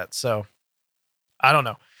do that. So I don't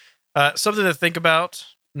know. Something to think about.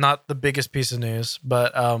 Not the biggest piece of news,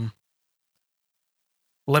 but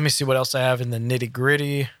let me see what else I have in the nitty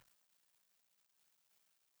gritty.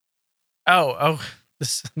 Oh,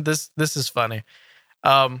 this is funny.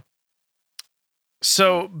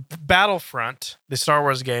 So Battlefront, the Star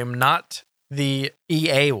Wars game, not the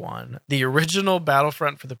EA one, the original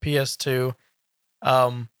Battlefront for the PS2,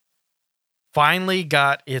 finally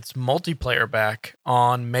got its multiplayer back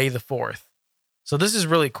on May the 4th. So this is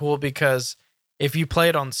really cool because if you play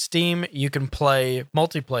it on Steam, you can play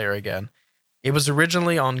multiplayer again. It was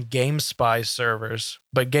originally on GameSpy servers,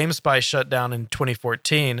 but GameSpy shut down in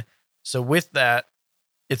 2014. So with that,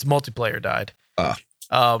 its multiplayer died.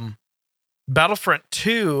 Battlefront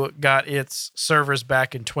 2 got its servers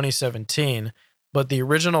back in 2017, but the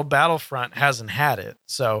original Battlefront hasn't had it.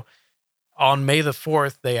 So on May the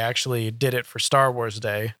 4th, they actually did it for Star Wars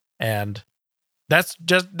Day, and that's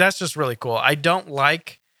just really cool. I don't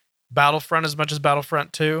like Battlefront as much as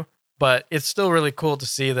Battlefront 2, but it's still really cool to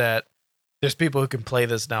see that there's people who can play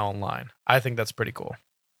this now online. I think that's pretty cool.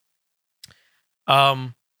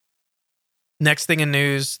 Next thing in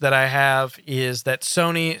news that I have is that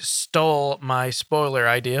Sony stole my spoiler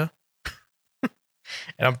idea.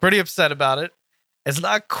 And I'm pretty upset about it. It's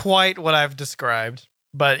not quite what I've described,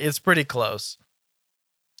 but it's pretty close.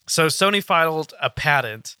 So Sony filed a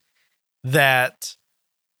patent that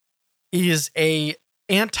is a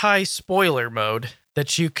anti-spoiler mode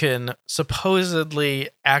that you can supposedly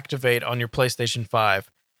activate on your PlayStation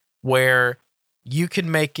 5, where you can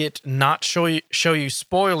make it not show you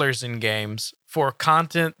spoilers in games for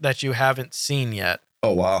content that you haven't seen yet.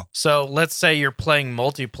 Oh, wow. So let's say you're playing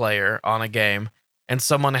multiplayer on a game and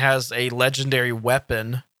someone has a legendary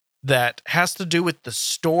weapon that has to do with the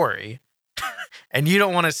story and you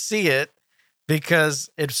don't want to see it because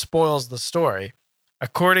it spoils the story.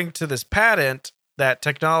 According to this patent, that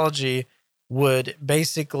technology would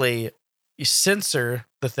basically censor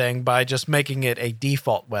the thing by just making it a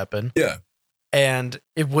default weapon. Yeah. And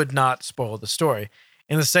it would not spoil the story.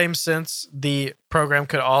 In the same sense, the program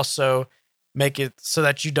could also make it so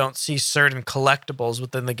that you don't see certain collectibles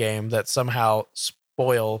within the game that somehow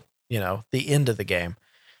spoil, the end of the game.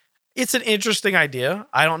 it's an interesting idea.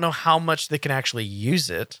 I don't know how much they can actually use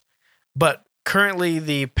it, but currently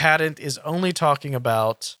the patent is only talking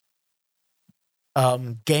about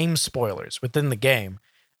game spoilers within the game.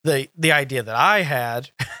 The idea that I had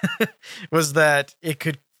was that it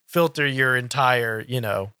could filter your entire,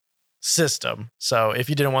 system. So if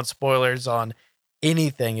you didn't want spoilers on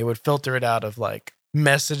anything, it would filter it out of like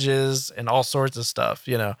messages and all sorts of stuff,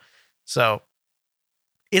 So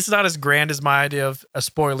it's not as grand as my idea of a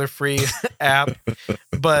spoiler-free app,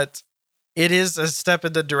 but it is a step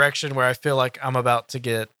in the direction where I feel like I'm about to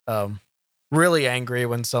get really angry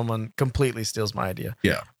when someone completely steals my idea.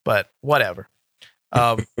 Yeah. But whatever.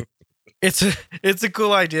 It's a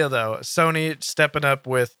cool idea though. Sony stepping up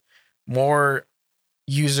with more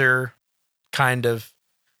user kind of,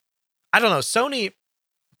 I don't know. Sony,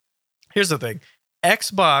 here's the thing.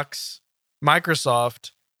 Xbox,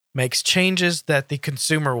 Microsoft makes changes that the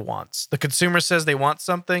consumer wants. The consumer says they want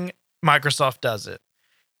something, Microsoft does it.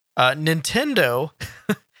 Nintendo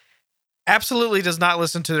absolutely does not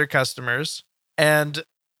listen to their customers and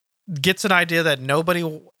gets an idea that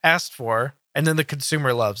nobody asked for, and then the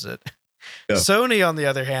consumer loves it. Yeah. Sony, on the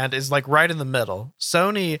other hand, is like right in the middle.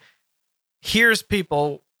 Sony hears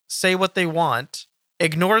people say what they want,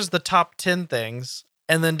 ignores the top 10 things,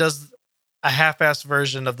 and then does a half-assed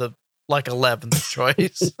version of the like 11th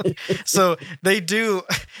choice. So they do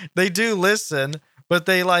listen, but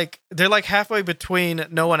they're like halfway between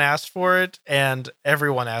no one asked for it and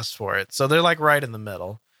everyone asked for it. So they're like right in the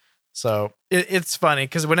middle. So it's funny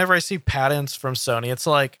because whenever I see patents from Sony, it's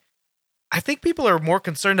like, I think people are more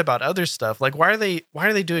concerned about other stuff. Like, why are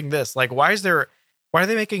they doing this? Like, why are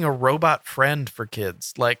they making a robot friend for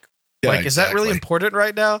kids? Like, is that really important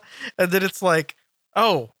right now? And then it's like,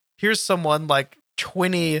 oh, here's someone like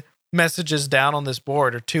 20 messages down on this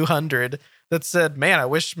board or 200 that said, man, I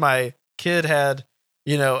wish my kid had,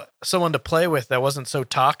 someone to play with that wasn't so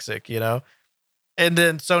toxic, And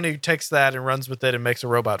then Sony takes that and runs with it and makes a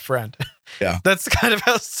robot friend. Yeah. That's kind of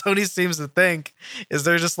how Sony seems to think, is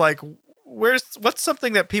they're just like, what's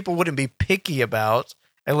something that people wouldn't be picky about,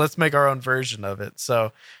 and let's make our own version of it.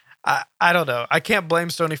 So I don't know. I can't blame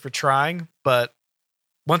Sony for trying, but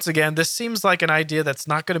once again, this seems like an idea that's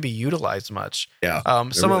not going to be utilized much. Yeah.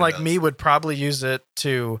 Someone really like does. me would probably use it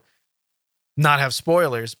to not have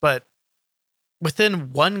spoilers, but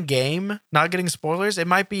within one game, not getting spoilers, it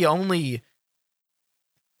might be only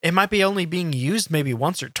being used maybe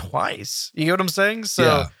once or twice. You get what I'm saying?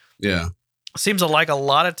 So yeah. seems like a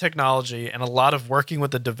lot of technology and a lot of working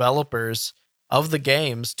with the developers of the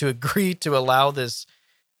games to agree to allow this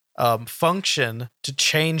function to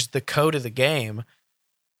change the code of the game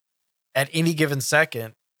at any given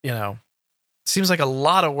second. Seems like a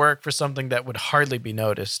lot of work for something that would hardly be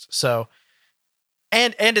noticed. So,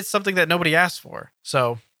 and it's something that nobody asked for.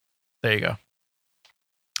 So there you go.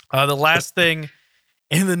 The last thing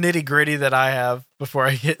in the nitty gritty that I have before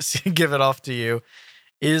I give it off to you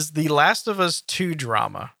is the Last of Us 2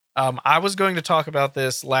 drama. I was going to talk about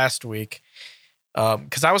this last week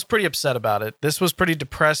because I was pretty upset about it. This was pretty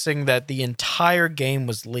depressing that the entire game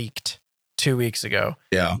was leaked 2 weeks ago.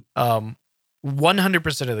 Yeah.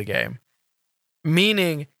 100% of the game.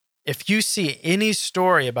 Meaning, if you see any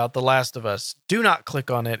story about The Last of Us, do not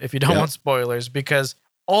click on it if you don't want spoilers, because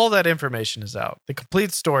all that information is out. The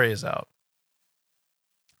complete story is out.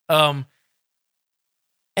 And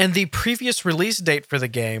the previous release date for the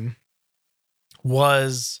game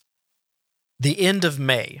was the end of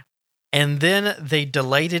May. And then they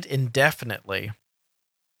delayed it indefinitely.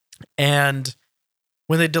 And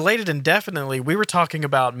when they delayed it indefinitely, we were talking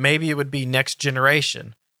about maybe it would be next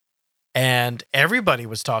generation. And everybody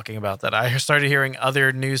was talking about that. I started hearing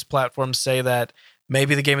other news platforms say that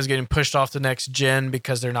maybe the game is getting pushed off to next gen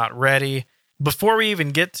because they're not ready. Before we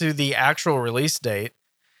even get to the actual release date,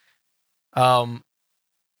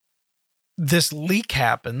 this leak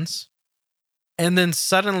happens, and then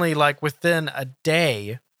suddenly, like within a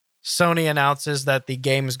day, Sony announces that the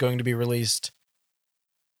game is going to be released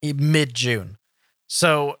mid-June.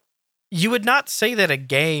 So you would not say that a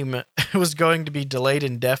game was going to be delayed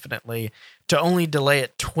indefinitely to only delay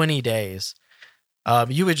it 20 days.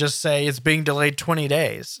 You would just say it's being delayed 20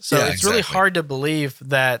 days. So it's really hard to believe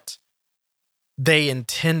that they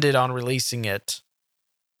intended on releasing it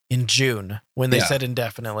in June when they said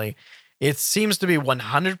indefinitely. It seems to be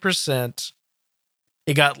 100%.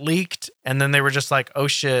 It got leaked, and then they were just like, oh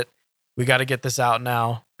shit, we got to get this out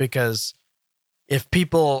now, because if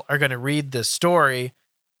people are going to read this story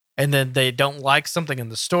and then they don't like something in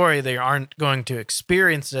the story, they aren't going to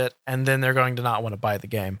experience it, and then they're going to not want to buy the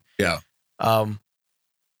game. Yeah.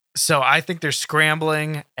 So I think they're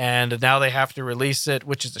scrambling, and now they have to release it,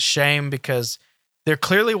 which is a shame because there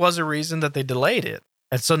clearly was a reason that they delayed it.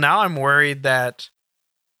 And so now I'm worried that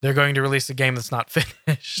they're going to release a game that's not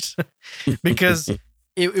finished because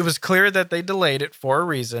it was clear that they delayed it for a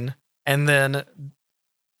reason. And then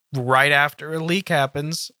right after a leak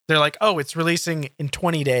happens, they're like, oh, it's releasing in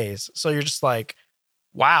 20 days. So you're just like,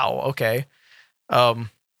 wow, okay. I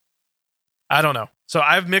don't know. So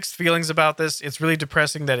I have mixed feelings about this. It's really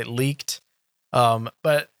depressing that it leaked.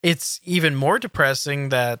 But it's even more depressing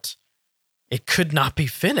that it could not be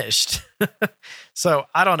finished. So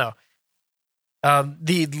I don't know.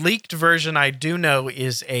 The leaked version I do know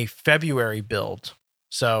is a February build.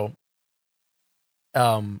 So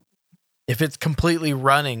if it's completely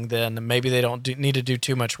running, then maybe they don't need to do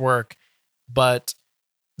too much work. But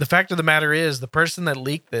the fact of the matter is the person that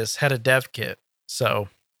leaked this had a dev kit. So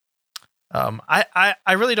I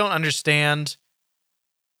really don't understand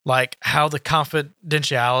like how the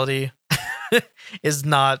confidentiality is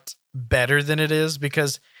not better than it is,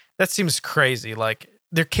 because that seems crazy. Like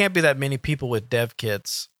there can't be that many people with dev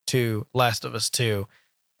kits to Last of Us 2.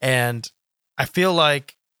 And I feel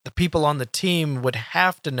like the people on the team would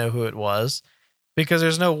have to know who it was, because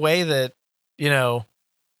there's no way that, you know,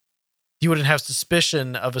 you wouldn't have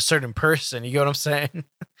suspicion of a certain person. You get what I'm saying?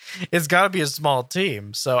 It's got to be a small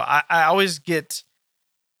team. So I always get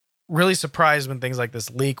really surprised when things like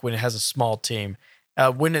this leak when it has a small team.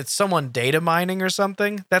 When it's someone data mining or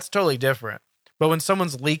something, that's totally different. But when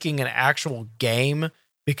someone's leaking an actual game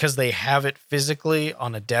because they have it physically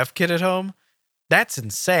on a dev kit at home, that's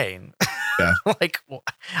insane. Yeah. Like,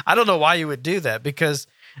 I don't know why you would do that, because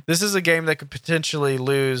this is a game that could potentially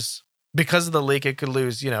lose. Because of the leak, it could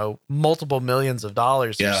lose, you know, multiple millions of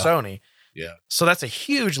dollars for Sony. Yeah. So that's a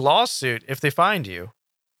huge lawsuit if they find you.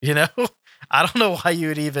 You know, I don't know why you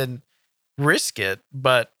would even risk it,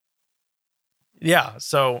 but yeah.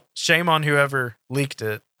 So shame on whoever leaked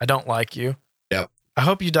it. I don't like you. Yep. I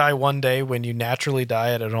hope you die one day when you naturally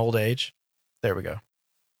die at an old age. There we go.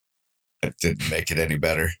 It didn't make it any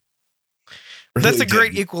better. That's a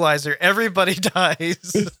great equalizer. Everybody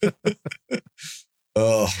dies.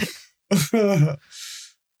 Oh.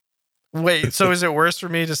 Wait, so is it worse for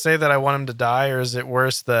me to say that I want him to die, or is it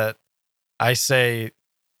worse that I say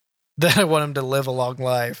that I want him to live a long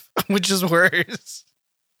life? Which is worse?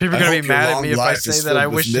 People are going to be mad at me if I say that I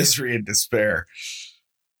wish misery and despair.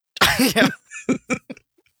 Yeah.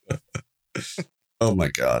 Oh my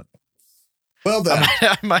God. Well then,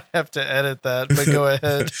 I might have to edit that, but go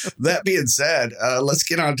ahead. That being said, let's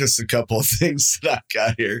get on just a couple of things that I've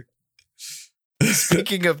got here.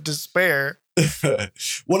 Speaking of despair,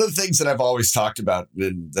 one of the things that I've always talked about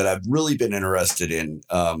and that I've really been interested in,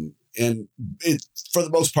 and it, for the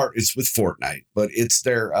most part, it's with Fortnite, but it's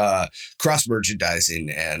their cross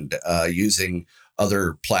merchandising and using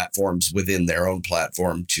other platforms within their own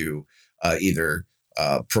platform to either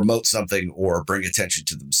promote something or bring attention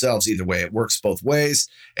to themselves. Either way, it works both ways,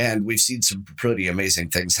 and we've seen some pretty amazing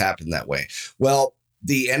things happen that way. Well,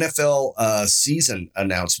 the NFL season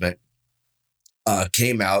announcement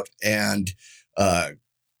came out, and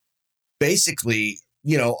basically,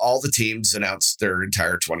 you know, all the teams announced their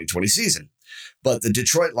entire 2020 season. But the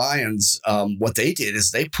Detroit Lions, what they did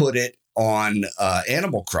is they put it on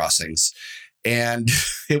Animal Crossings, and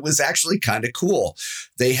it was actually kind of cool.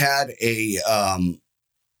 They had a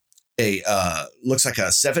looks like a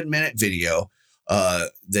 7-minute video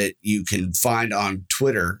that you can find on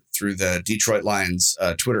Twitter through the Detroit Lions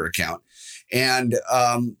Twitter account, and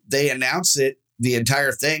they announce it, the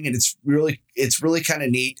entire thing, and it's really kind of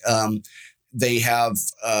neat. They have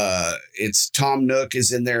it's Tom Nook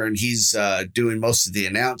is in there, and he's doing most of the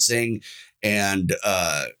announcing, and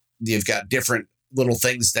you've got different little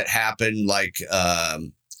things that happen, like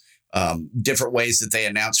different ways that they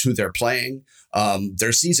announce who they're playing.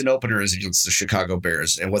 Their season opener is against the Chicago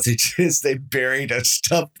Bears, and what they did is they buried a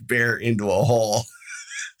stuffed bear into a hole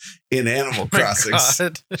in Animal Crossing.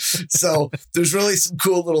 So there's really some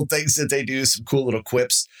cool little things that they do, some cool little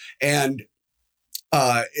quips, and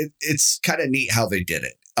it's kind of neat how they did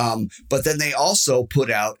it. But then they also put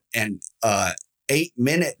out an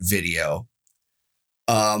 8-minute video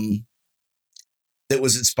that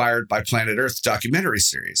was inspired by Planet Earth documentary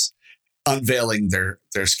series, unveiling their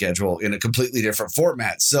schedule in a completely different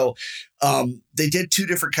format. So they did two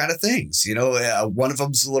different kind of things. You know, one of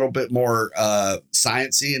them's a little bit more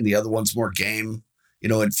sciencey, and the other one's more game, you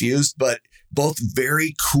know, infused, but both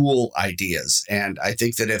very cool ideas. And I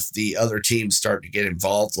think that if the other teams start to get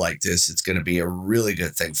involved like this, it's going to be a really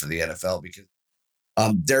good thing for the NFL, because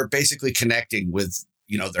they're basically connecting with,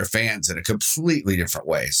 you know, their fans in a completely different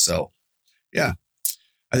way. So, yeah.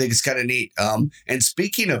 I think it's kind of neat. And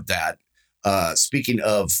speaking of that,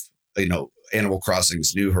 Animal Crossing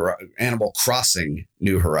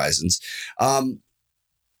New Horizons.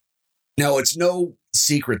 Now it's no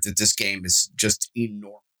secret that this game is just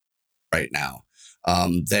enormous right now.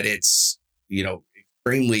 That it's,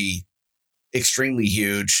 extremely, extremely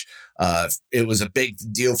huge. It was a big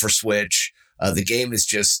deal for Switch. The game is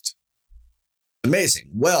just amazing.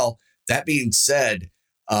 Well, that being said,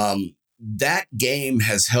 that game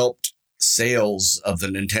has helped sales of the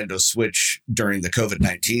Nintendo Switch during the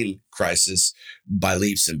COVID-19 crisis by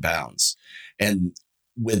leaps and bounds. And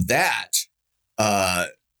with that,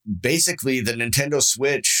 basically the Nintendo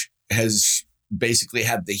Switch has basically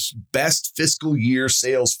had the best fiscal year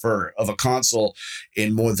sales of a console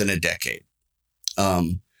in more than a decade.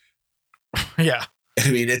 Yeah.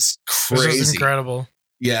 I mean, it's crazy. This is incredible.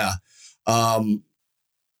 Yeah.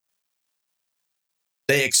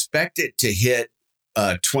 They expect it to hit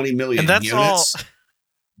 20 million And that's units, all.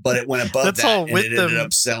 but it went above That's that all and with it ended them.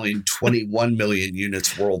 up selling 21 million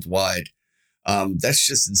units worldwide. That's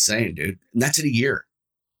just insane, dude. And that's in a year.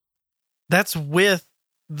 That's with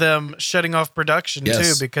them shutting off production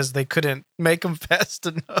Yes. too, because they couldn't make them fast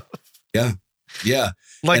enough. Yeah.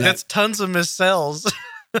 Like And that's tons of missed sales.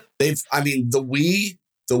 The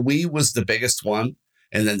Wii was the biggest one,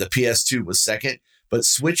 and then the PS2 was second, but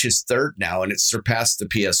Switch is third now, and it's surpassed the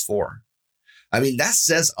PS4. I mean, that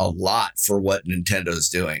says a lot for what Nintendo's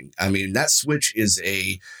doing. I mean, that Switch is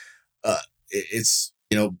it's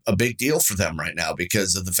a big deal for them right now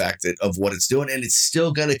because of the fact of what it's doing, and it's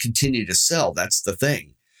still going to continue to sell. That's the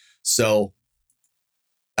thing. So,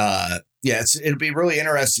 it'll be really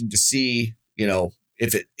interesting to see,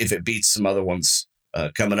 if it beats some other ones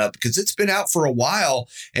coming up, because it's been out for a while,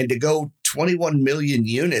 and to go 21 million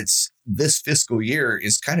units this fiscal year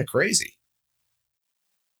is kind of crazy.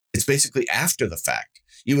 It's basically after the fact.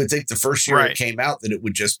 You would think the first year Right. it came out that it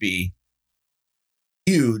would just be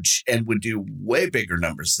huge and would do way bigger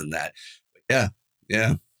numbers than that. But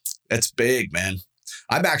yeah, that's big, man.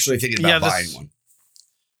 I'm actually thinking about buying one.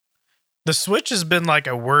 The Switch has been like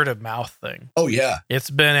a word of mouth thing. Oh yeah, It's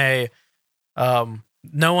been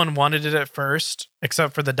no one wanted it at first,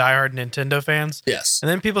 except for the diehard Nintendo fans. yes, And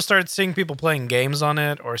then people started seeing people playing games on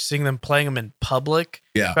it or seeing them playing them in public.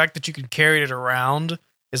 Yeah. The fact that you can carry it around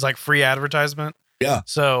is like free advertisement. Yeah.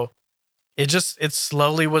 So it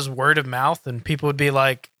slowly was word of mouth, and people would be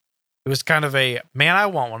like, it was kind of man, I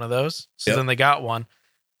want one of those. So Yep. then they got one.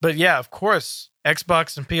 But yeah, of course,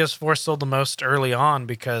 Xbox and PS4 sold the most early on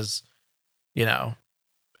because,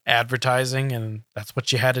 advertising, and that's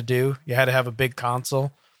what you had to do. You had to have a big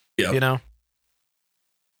console. Yep. Well,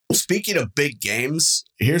 speaking of big games,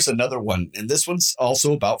 here's another one, and this one's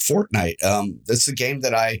also about Fortnite. That's a game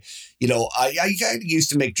that I kind of used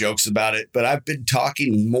to make jokes about it, but I've been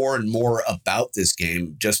talking more and more about this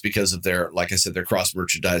game just because of their, like I said, their cross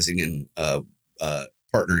merchandising and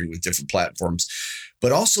partnering with different platforms,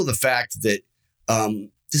 but also the fact that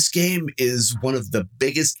this game is one of the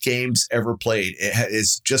biggest games ever played. It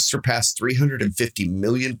has just surpassed 350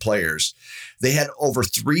 million players. They had over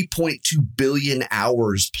 3.2 billion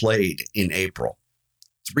hours played in April.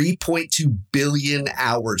 3.2 billion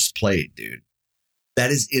hours played, dude.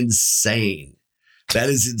 That is insane.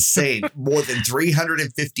 More than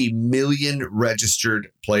 350 million registered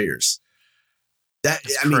players.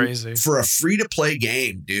 That's crazy. For a free-to-play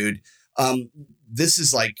game, dude, this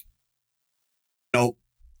is like,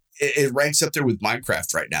 it ranks up there with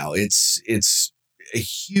Minecraft right now. It's a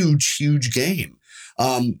huge, huge game.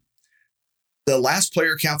 The last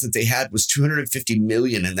player count that they had was 250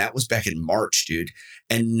 million, and that was back in March, dude.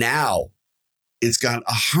 And now it's gone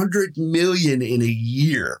 100 million in a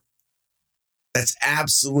year. That's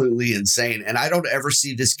absolutely insane. And I don't ever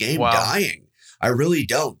see this game dying. I really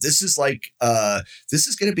don't. This is like, this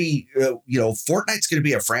is going to be, Fortnite's going to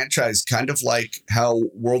be a franchise kind of like how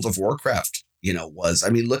World of Warcraft, was. I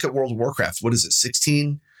mean, look at World of Warcraft. What is it?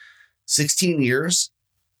 16 years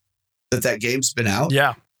that game's been out.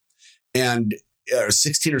 Yeah. And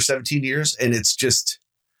 16 or 17 years. And it's just,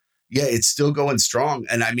 it's still going strong.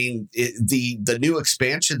 And I mean, the new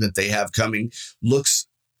expansion that they have coming looks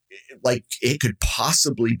like it could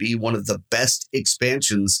possibly be one of the best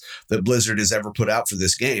expansions that Blizzard has ever put out for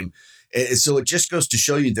this game. And so it just goes to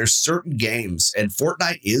show you there's certain games, and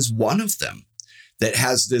Fortnite is one of them, that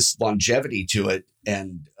has this longevity to it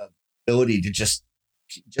and ability to just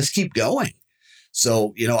keep going.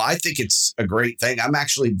 So, I think it's a great thing. I'm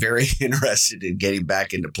actually very interested in getting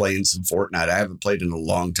back into playing some Fortnite. I haven't played in a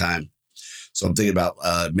long time. So I'm thinking about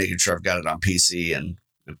making sure I've got it on PC and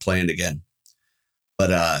playing again.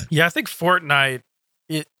 But I think Fortnite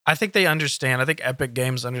I think they understand. I think Epic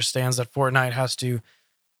Games understands that Fortnite has to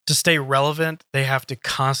stay relevant. They have to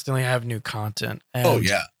constantly have new content. And Oh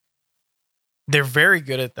yeah. they're very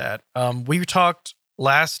good at that. We talked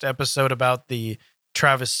last episode about the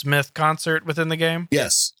Travis Smith concert within the game.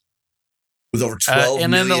 Yes. With over 12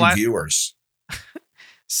 million viewers.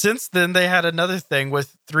 Since then, they had another thing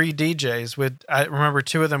with 3 DJs. I remember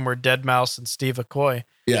 2 of them were Deadmau5 and Steve Aoki.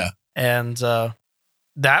 Yeah. And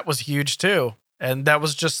that was huge too. And that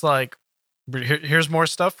was just like, here's more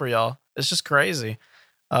stuff for y'all. It's just crazy.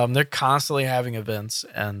 They're constantly having events.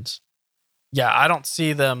 And yeah, I don't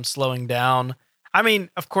see them slowing down. I mean,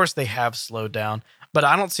 of course they have slowed down, but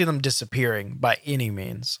I don't see them disappearing by any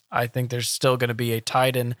means. I think there's still going to be a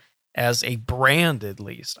Titan as a brand, at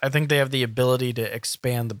least. I think they have the ability to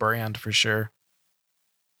expand the brand for sure.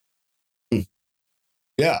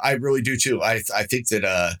 Yeah, I really do too. I think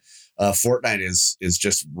that Fortnite is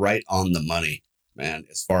just right on the money, man,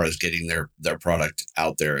 as far as getting their product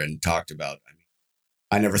out there and talked about. I mean,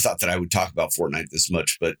 I never thought that I would talk about Fortnite this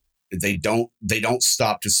much, but they don't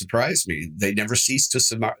stop to surprise me. They never cease to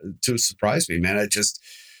surprise me, man.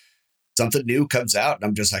 Something new comes out and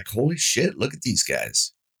I'm just like, holy shit, look at these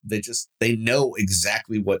guys. They know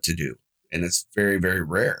exactly what to do. And it's very, very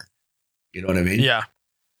rare. You know what I mean? Yeah.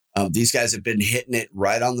 These guys have been hitting it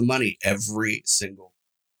right on the money every single.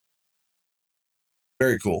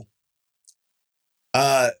 Very cool.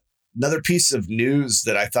 Another piece of news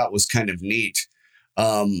that I thought was kind of neat.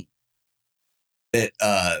 That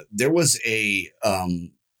there was a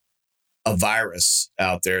virus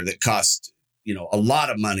out there that cost, a lot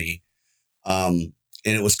of money.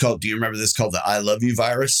 And it was called, do you remember this, called the I Love You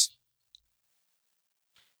virus?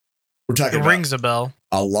 We're talking about rings a bell.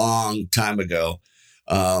 A long time ago.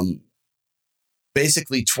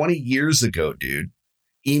 Basically 20 years ago, dude,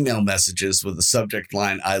 email messages with the subject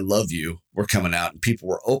line, I love you, were coming out and people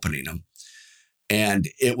were opening them. And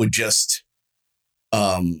it would just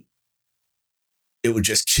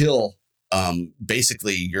kill,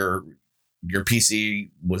 basically your PC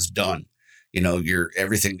was done. Your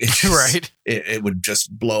everything, right. It would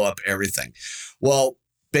just blow up everything. Well,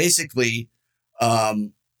 basically, there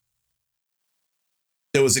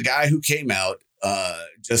was a guy who came out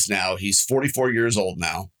just now. He's 44 years old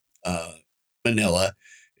now, Manila,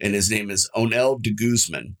 and his name is Onel de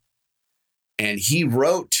Guzman. And he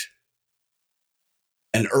wrote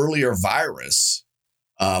an earlier virus,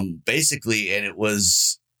 basically, and it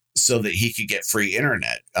was so that he could get free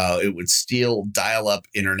internet. It would steal dial-up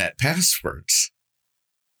internet passwords.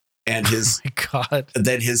 And oh my God.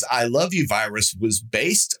 Then his I Love You virus was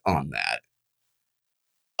based on that.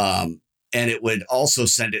 And it would also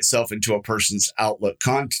send itself into a person's Outlook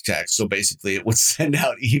contact. So basically it would send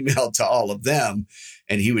out email to all of them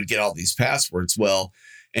and he would get all these passwords. Well,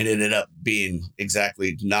 it ended up being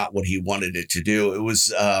exactly not what he wanted it to do. It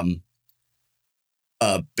was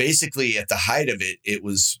basically at the height of it, it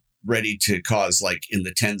was ready to cause like in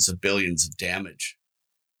the tens of billions of damage.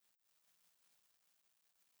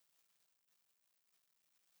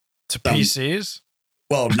 To PCs?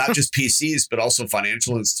 Well, not just PCs, but also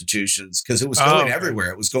financial institutions, because it was going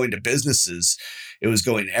everywhere. It was going to businesses. It was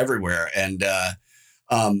going everywhere. And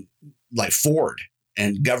like Ford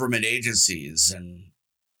and government agencies and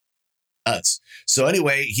nuts. So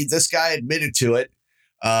anyway, this guy admitted to it.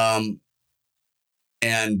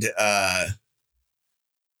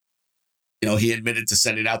 He admitted to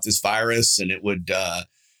sending out this virus and it would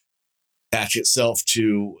attach itself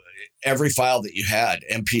to every file that you had,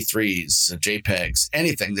 MP3s, JPEGs,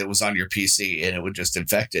 anything that was on your PC, and it would just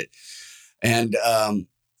infect it. And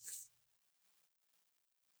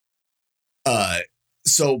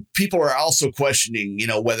so people are also questioning,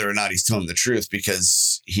 whether or not he's telling the truth,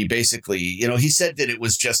 because he basically, he said that it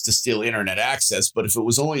was just to steal internet access. But if it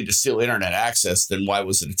was only to steal internet access, then why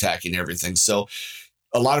was it attacking everything? So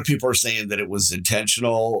a lot of people are saying that it was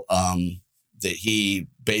intentional, that he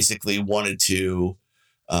basically wanted to,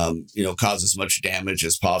 cause as much damage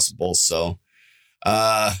as possible. So,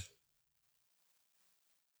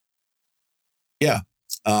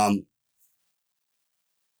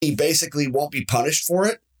 he basically won't be punished for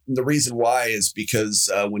it. And the reason why is because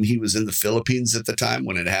when he was in the Philippines at the time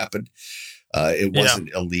when it happened, it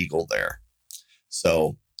wasn't illegal there.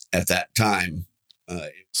 So at that time.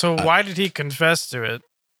 So why did he confess to it?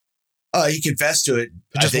 He confessed to it,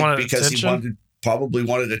 I think, because attention? He probably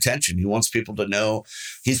wanted attention. He wants people to know.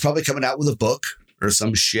 He's probably coming out with a book or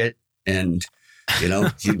some shit. And,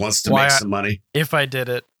 he wants to make some money. If I did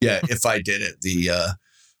it. Yeah, if I did it. The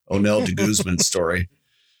Onel de Guzman story.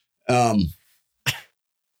 So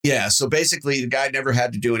basically the guy never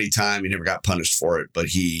had to do any time. He never got punished for it, but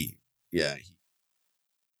he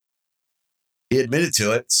He admitted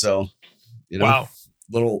to it. So, Wow.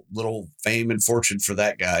 little fame and fortune for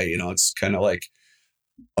that guy. It's kind of like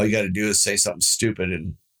all you got to do is say something stupid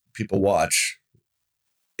and people watch.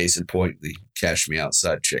 Case in point, the Cash Me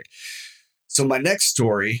Outside chick. So my next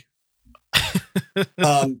story,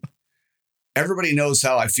 everybody knows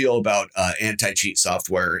how I feel about anti-cheat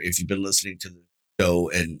software. If you've been listening to the show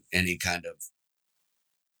in any kind of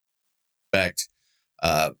fact,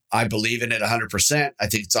 I believe in it 100%. I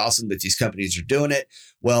think it's awesome that these companies are doing it.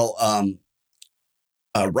 Well,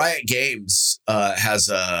 Riot Games has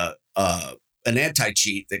an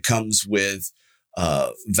anti-cheat that comes with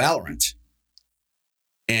Valorant,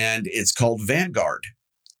 and it's called Vanguard.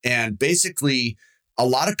 And basically, a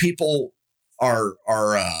lot of people are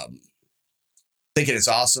thinking it's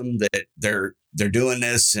awesome that they're doing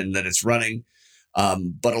this and that it's running,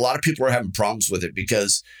 but a lot of people are having problems with it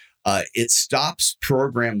because it stops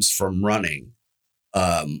programs from running,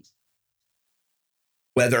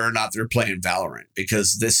 whether or not they're playing Valorant,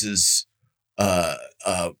 because this is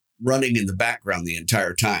running in the background the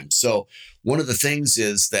entire time. So one of the things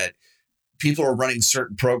is that people are running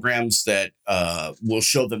certain programs that will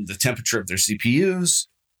show them the temperature of their CPUs,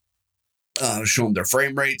 show them their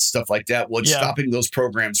frame rates, stuff like that. Well, it's stopping those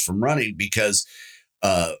programs from running because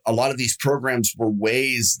a lot of these programs were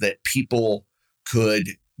ways that people could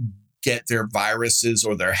get their viruses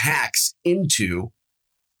or their hacks into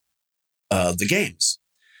the games.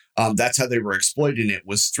 That's how they were exploiting it,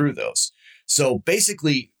 was through those. So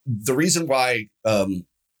basically, the reason why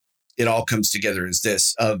it all comes together is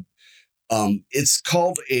this. It's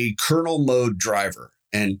called a kernel mode driver.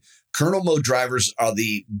 And kernel mode drivers are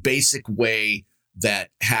the basic way that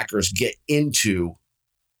hackers get into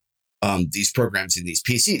these programs in these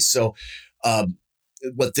PCs. So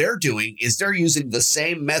what they're doing is they're using the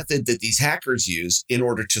same method that these hackers use in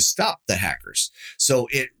order to stop the hackers. So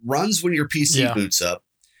it runs when your PC boots up,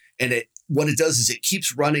 and what it does is it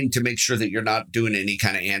keeps running to make sure that you're not doing any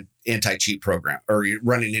kind of anti-cheat program or you're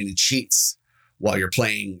running any cheats while you're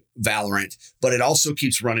playing Valorant. But it also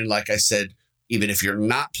keeps running, like I said, even if you're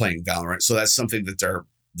not playing Valorant. So that's something that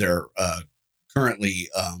they're currently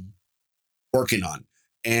working on,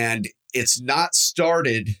 and it's not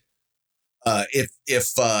started. If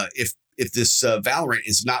this Valorant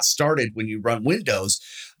is not started when you run Windows,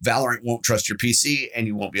 Valorant won't trust your PC and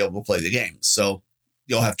you won't be able to play the game. So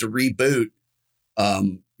you'll have to reboot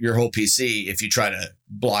your whole PC if you try to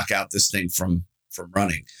block out this thing from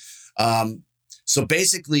running. So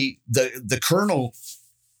basically, the kernel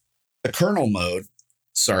mode.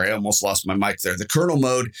 Sorry, I almost lost my mic there. The kernel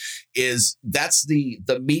mode that's the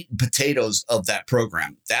meat and potatoes of that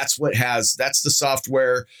program. That's the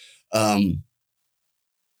software.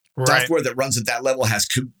 Software that runs at that level has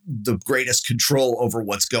the greatest control over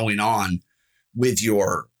what's going on with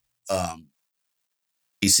your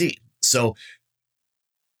PC. So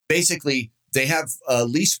basically, they have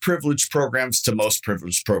least privileged programs to most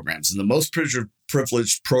privileged programs, and the most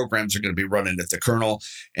privileged programs are going to be running at the kernel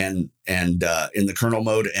and in the kernel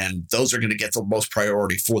mode, and those are going to get the most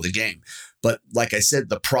priority for the game. But like I said,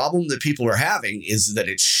 the problem that people are having is that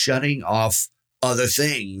it's shutting off other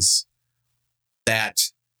things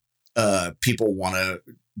that people want to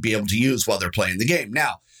be able to use while they're playing the game.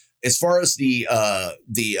 Now, as far as the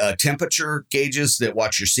temperature gauges that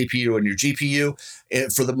watch your CPU and your GPU,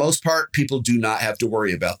 for the most part, people do not have to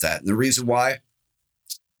worry about that. And the reason why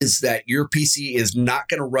is that your PC is not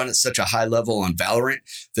going to run at such a high level on Valorant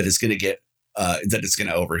that it's going to get that it's going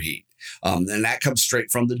to overheat. And that comes straight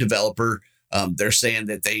from the developer. They're saying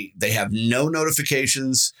that they have no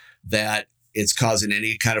notifications that it's causing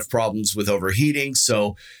any kind of problems with overheating.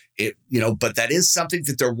 So but that is something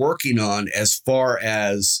that they're working on as far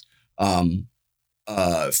as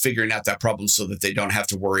figuring out that problem so that they don't have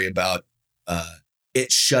to worry about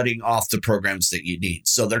it shutting off the programs that you need.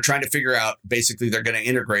 So they're trying to figure out, basically, they're going to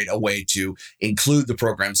integrate a way to include the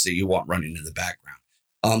programs that you want running in the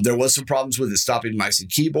background. There was some problems with it stopping mice and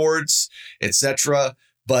keyboards, etc.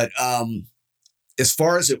 But as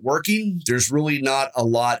far as it working, there's really not a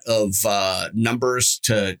lot of numbers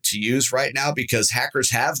to use right now because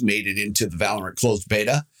hackers have made it into the Valorant closed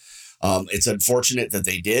beta. It's unfortunate that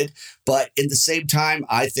they did, but in the same time,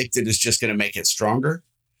 I think that it's just going to make it stronger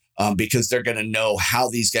because they're going to know how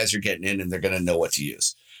these guys are getting in and they're going to know what to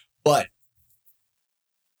use. But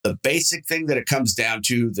the basic thing that it comes down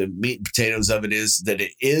to, the meat and potatoes of it, is that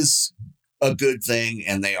it is a good thing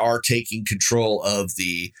and they are taking control of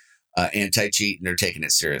the anti-cheat and they're taking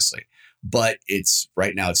it seriously. But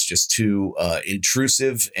right now it's just too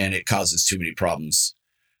intrusive and it causes too many problems.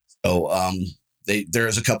 So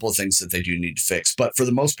there's a couple of things that they do need to fix, but for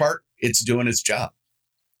the most part, it's doing its job.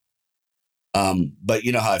 But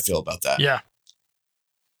you know how I feel about that. Yeah.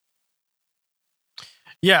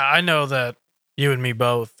 Yeah, I know that you and me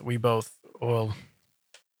both, we both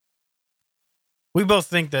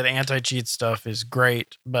think that anti-cheat stuff is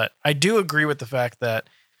great, but I do agree with the fact that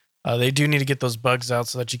they do need to get those bugs out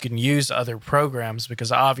so that you can use other programs,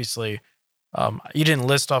 because obviously you didn't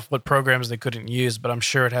list off what programs they couldn't use, but I'm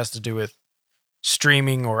sure it has to do with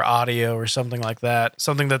streaming or audio or something like that,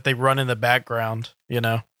 something that they run in the background, you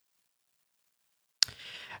know?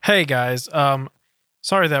 Hey guys,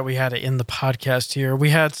 sorry that we had to end the podcast here. We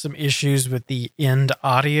had some issues with the end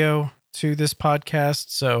audio to this podcast,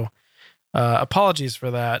 so apologies for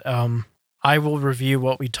that. I will review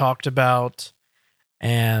what we talked about,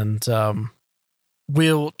 and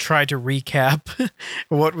we'll try to recap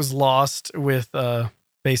what was lost with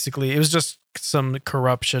basically, it was just some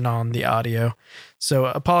corruption on the audio. So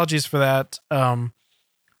apologies for that.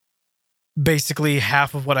 Basically,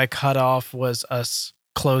 half of what I cut off was us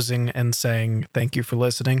closing and saying thank you for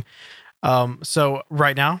listening. So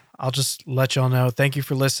right now, I'll just let y'all know, thank you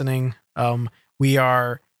for listening. We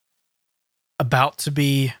are about to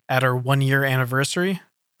be at our 1 year anniversary.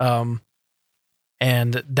 And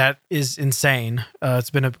that is insane.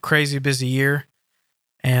 It's been a crazy busy year.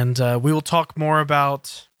 And we will talk more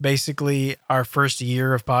about basically our first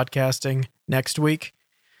year of podcasting next week.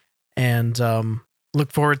 And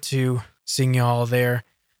look forward to seeing you all there.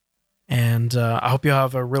 And I hope you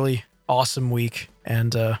have a really awesome week.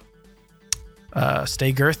 And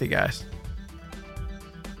stay girthy, guys.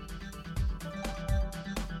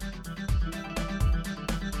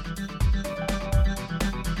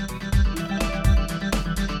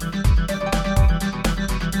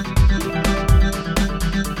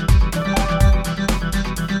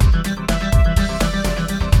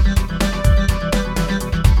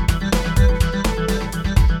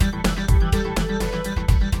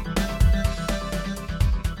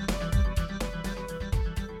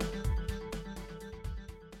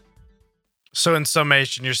 So in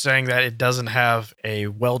summation, you're saying that it doesn't have a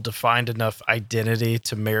well-defined enough identity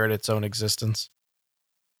to merit its own existence?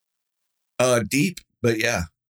 Deep, but yeah.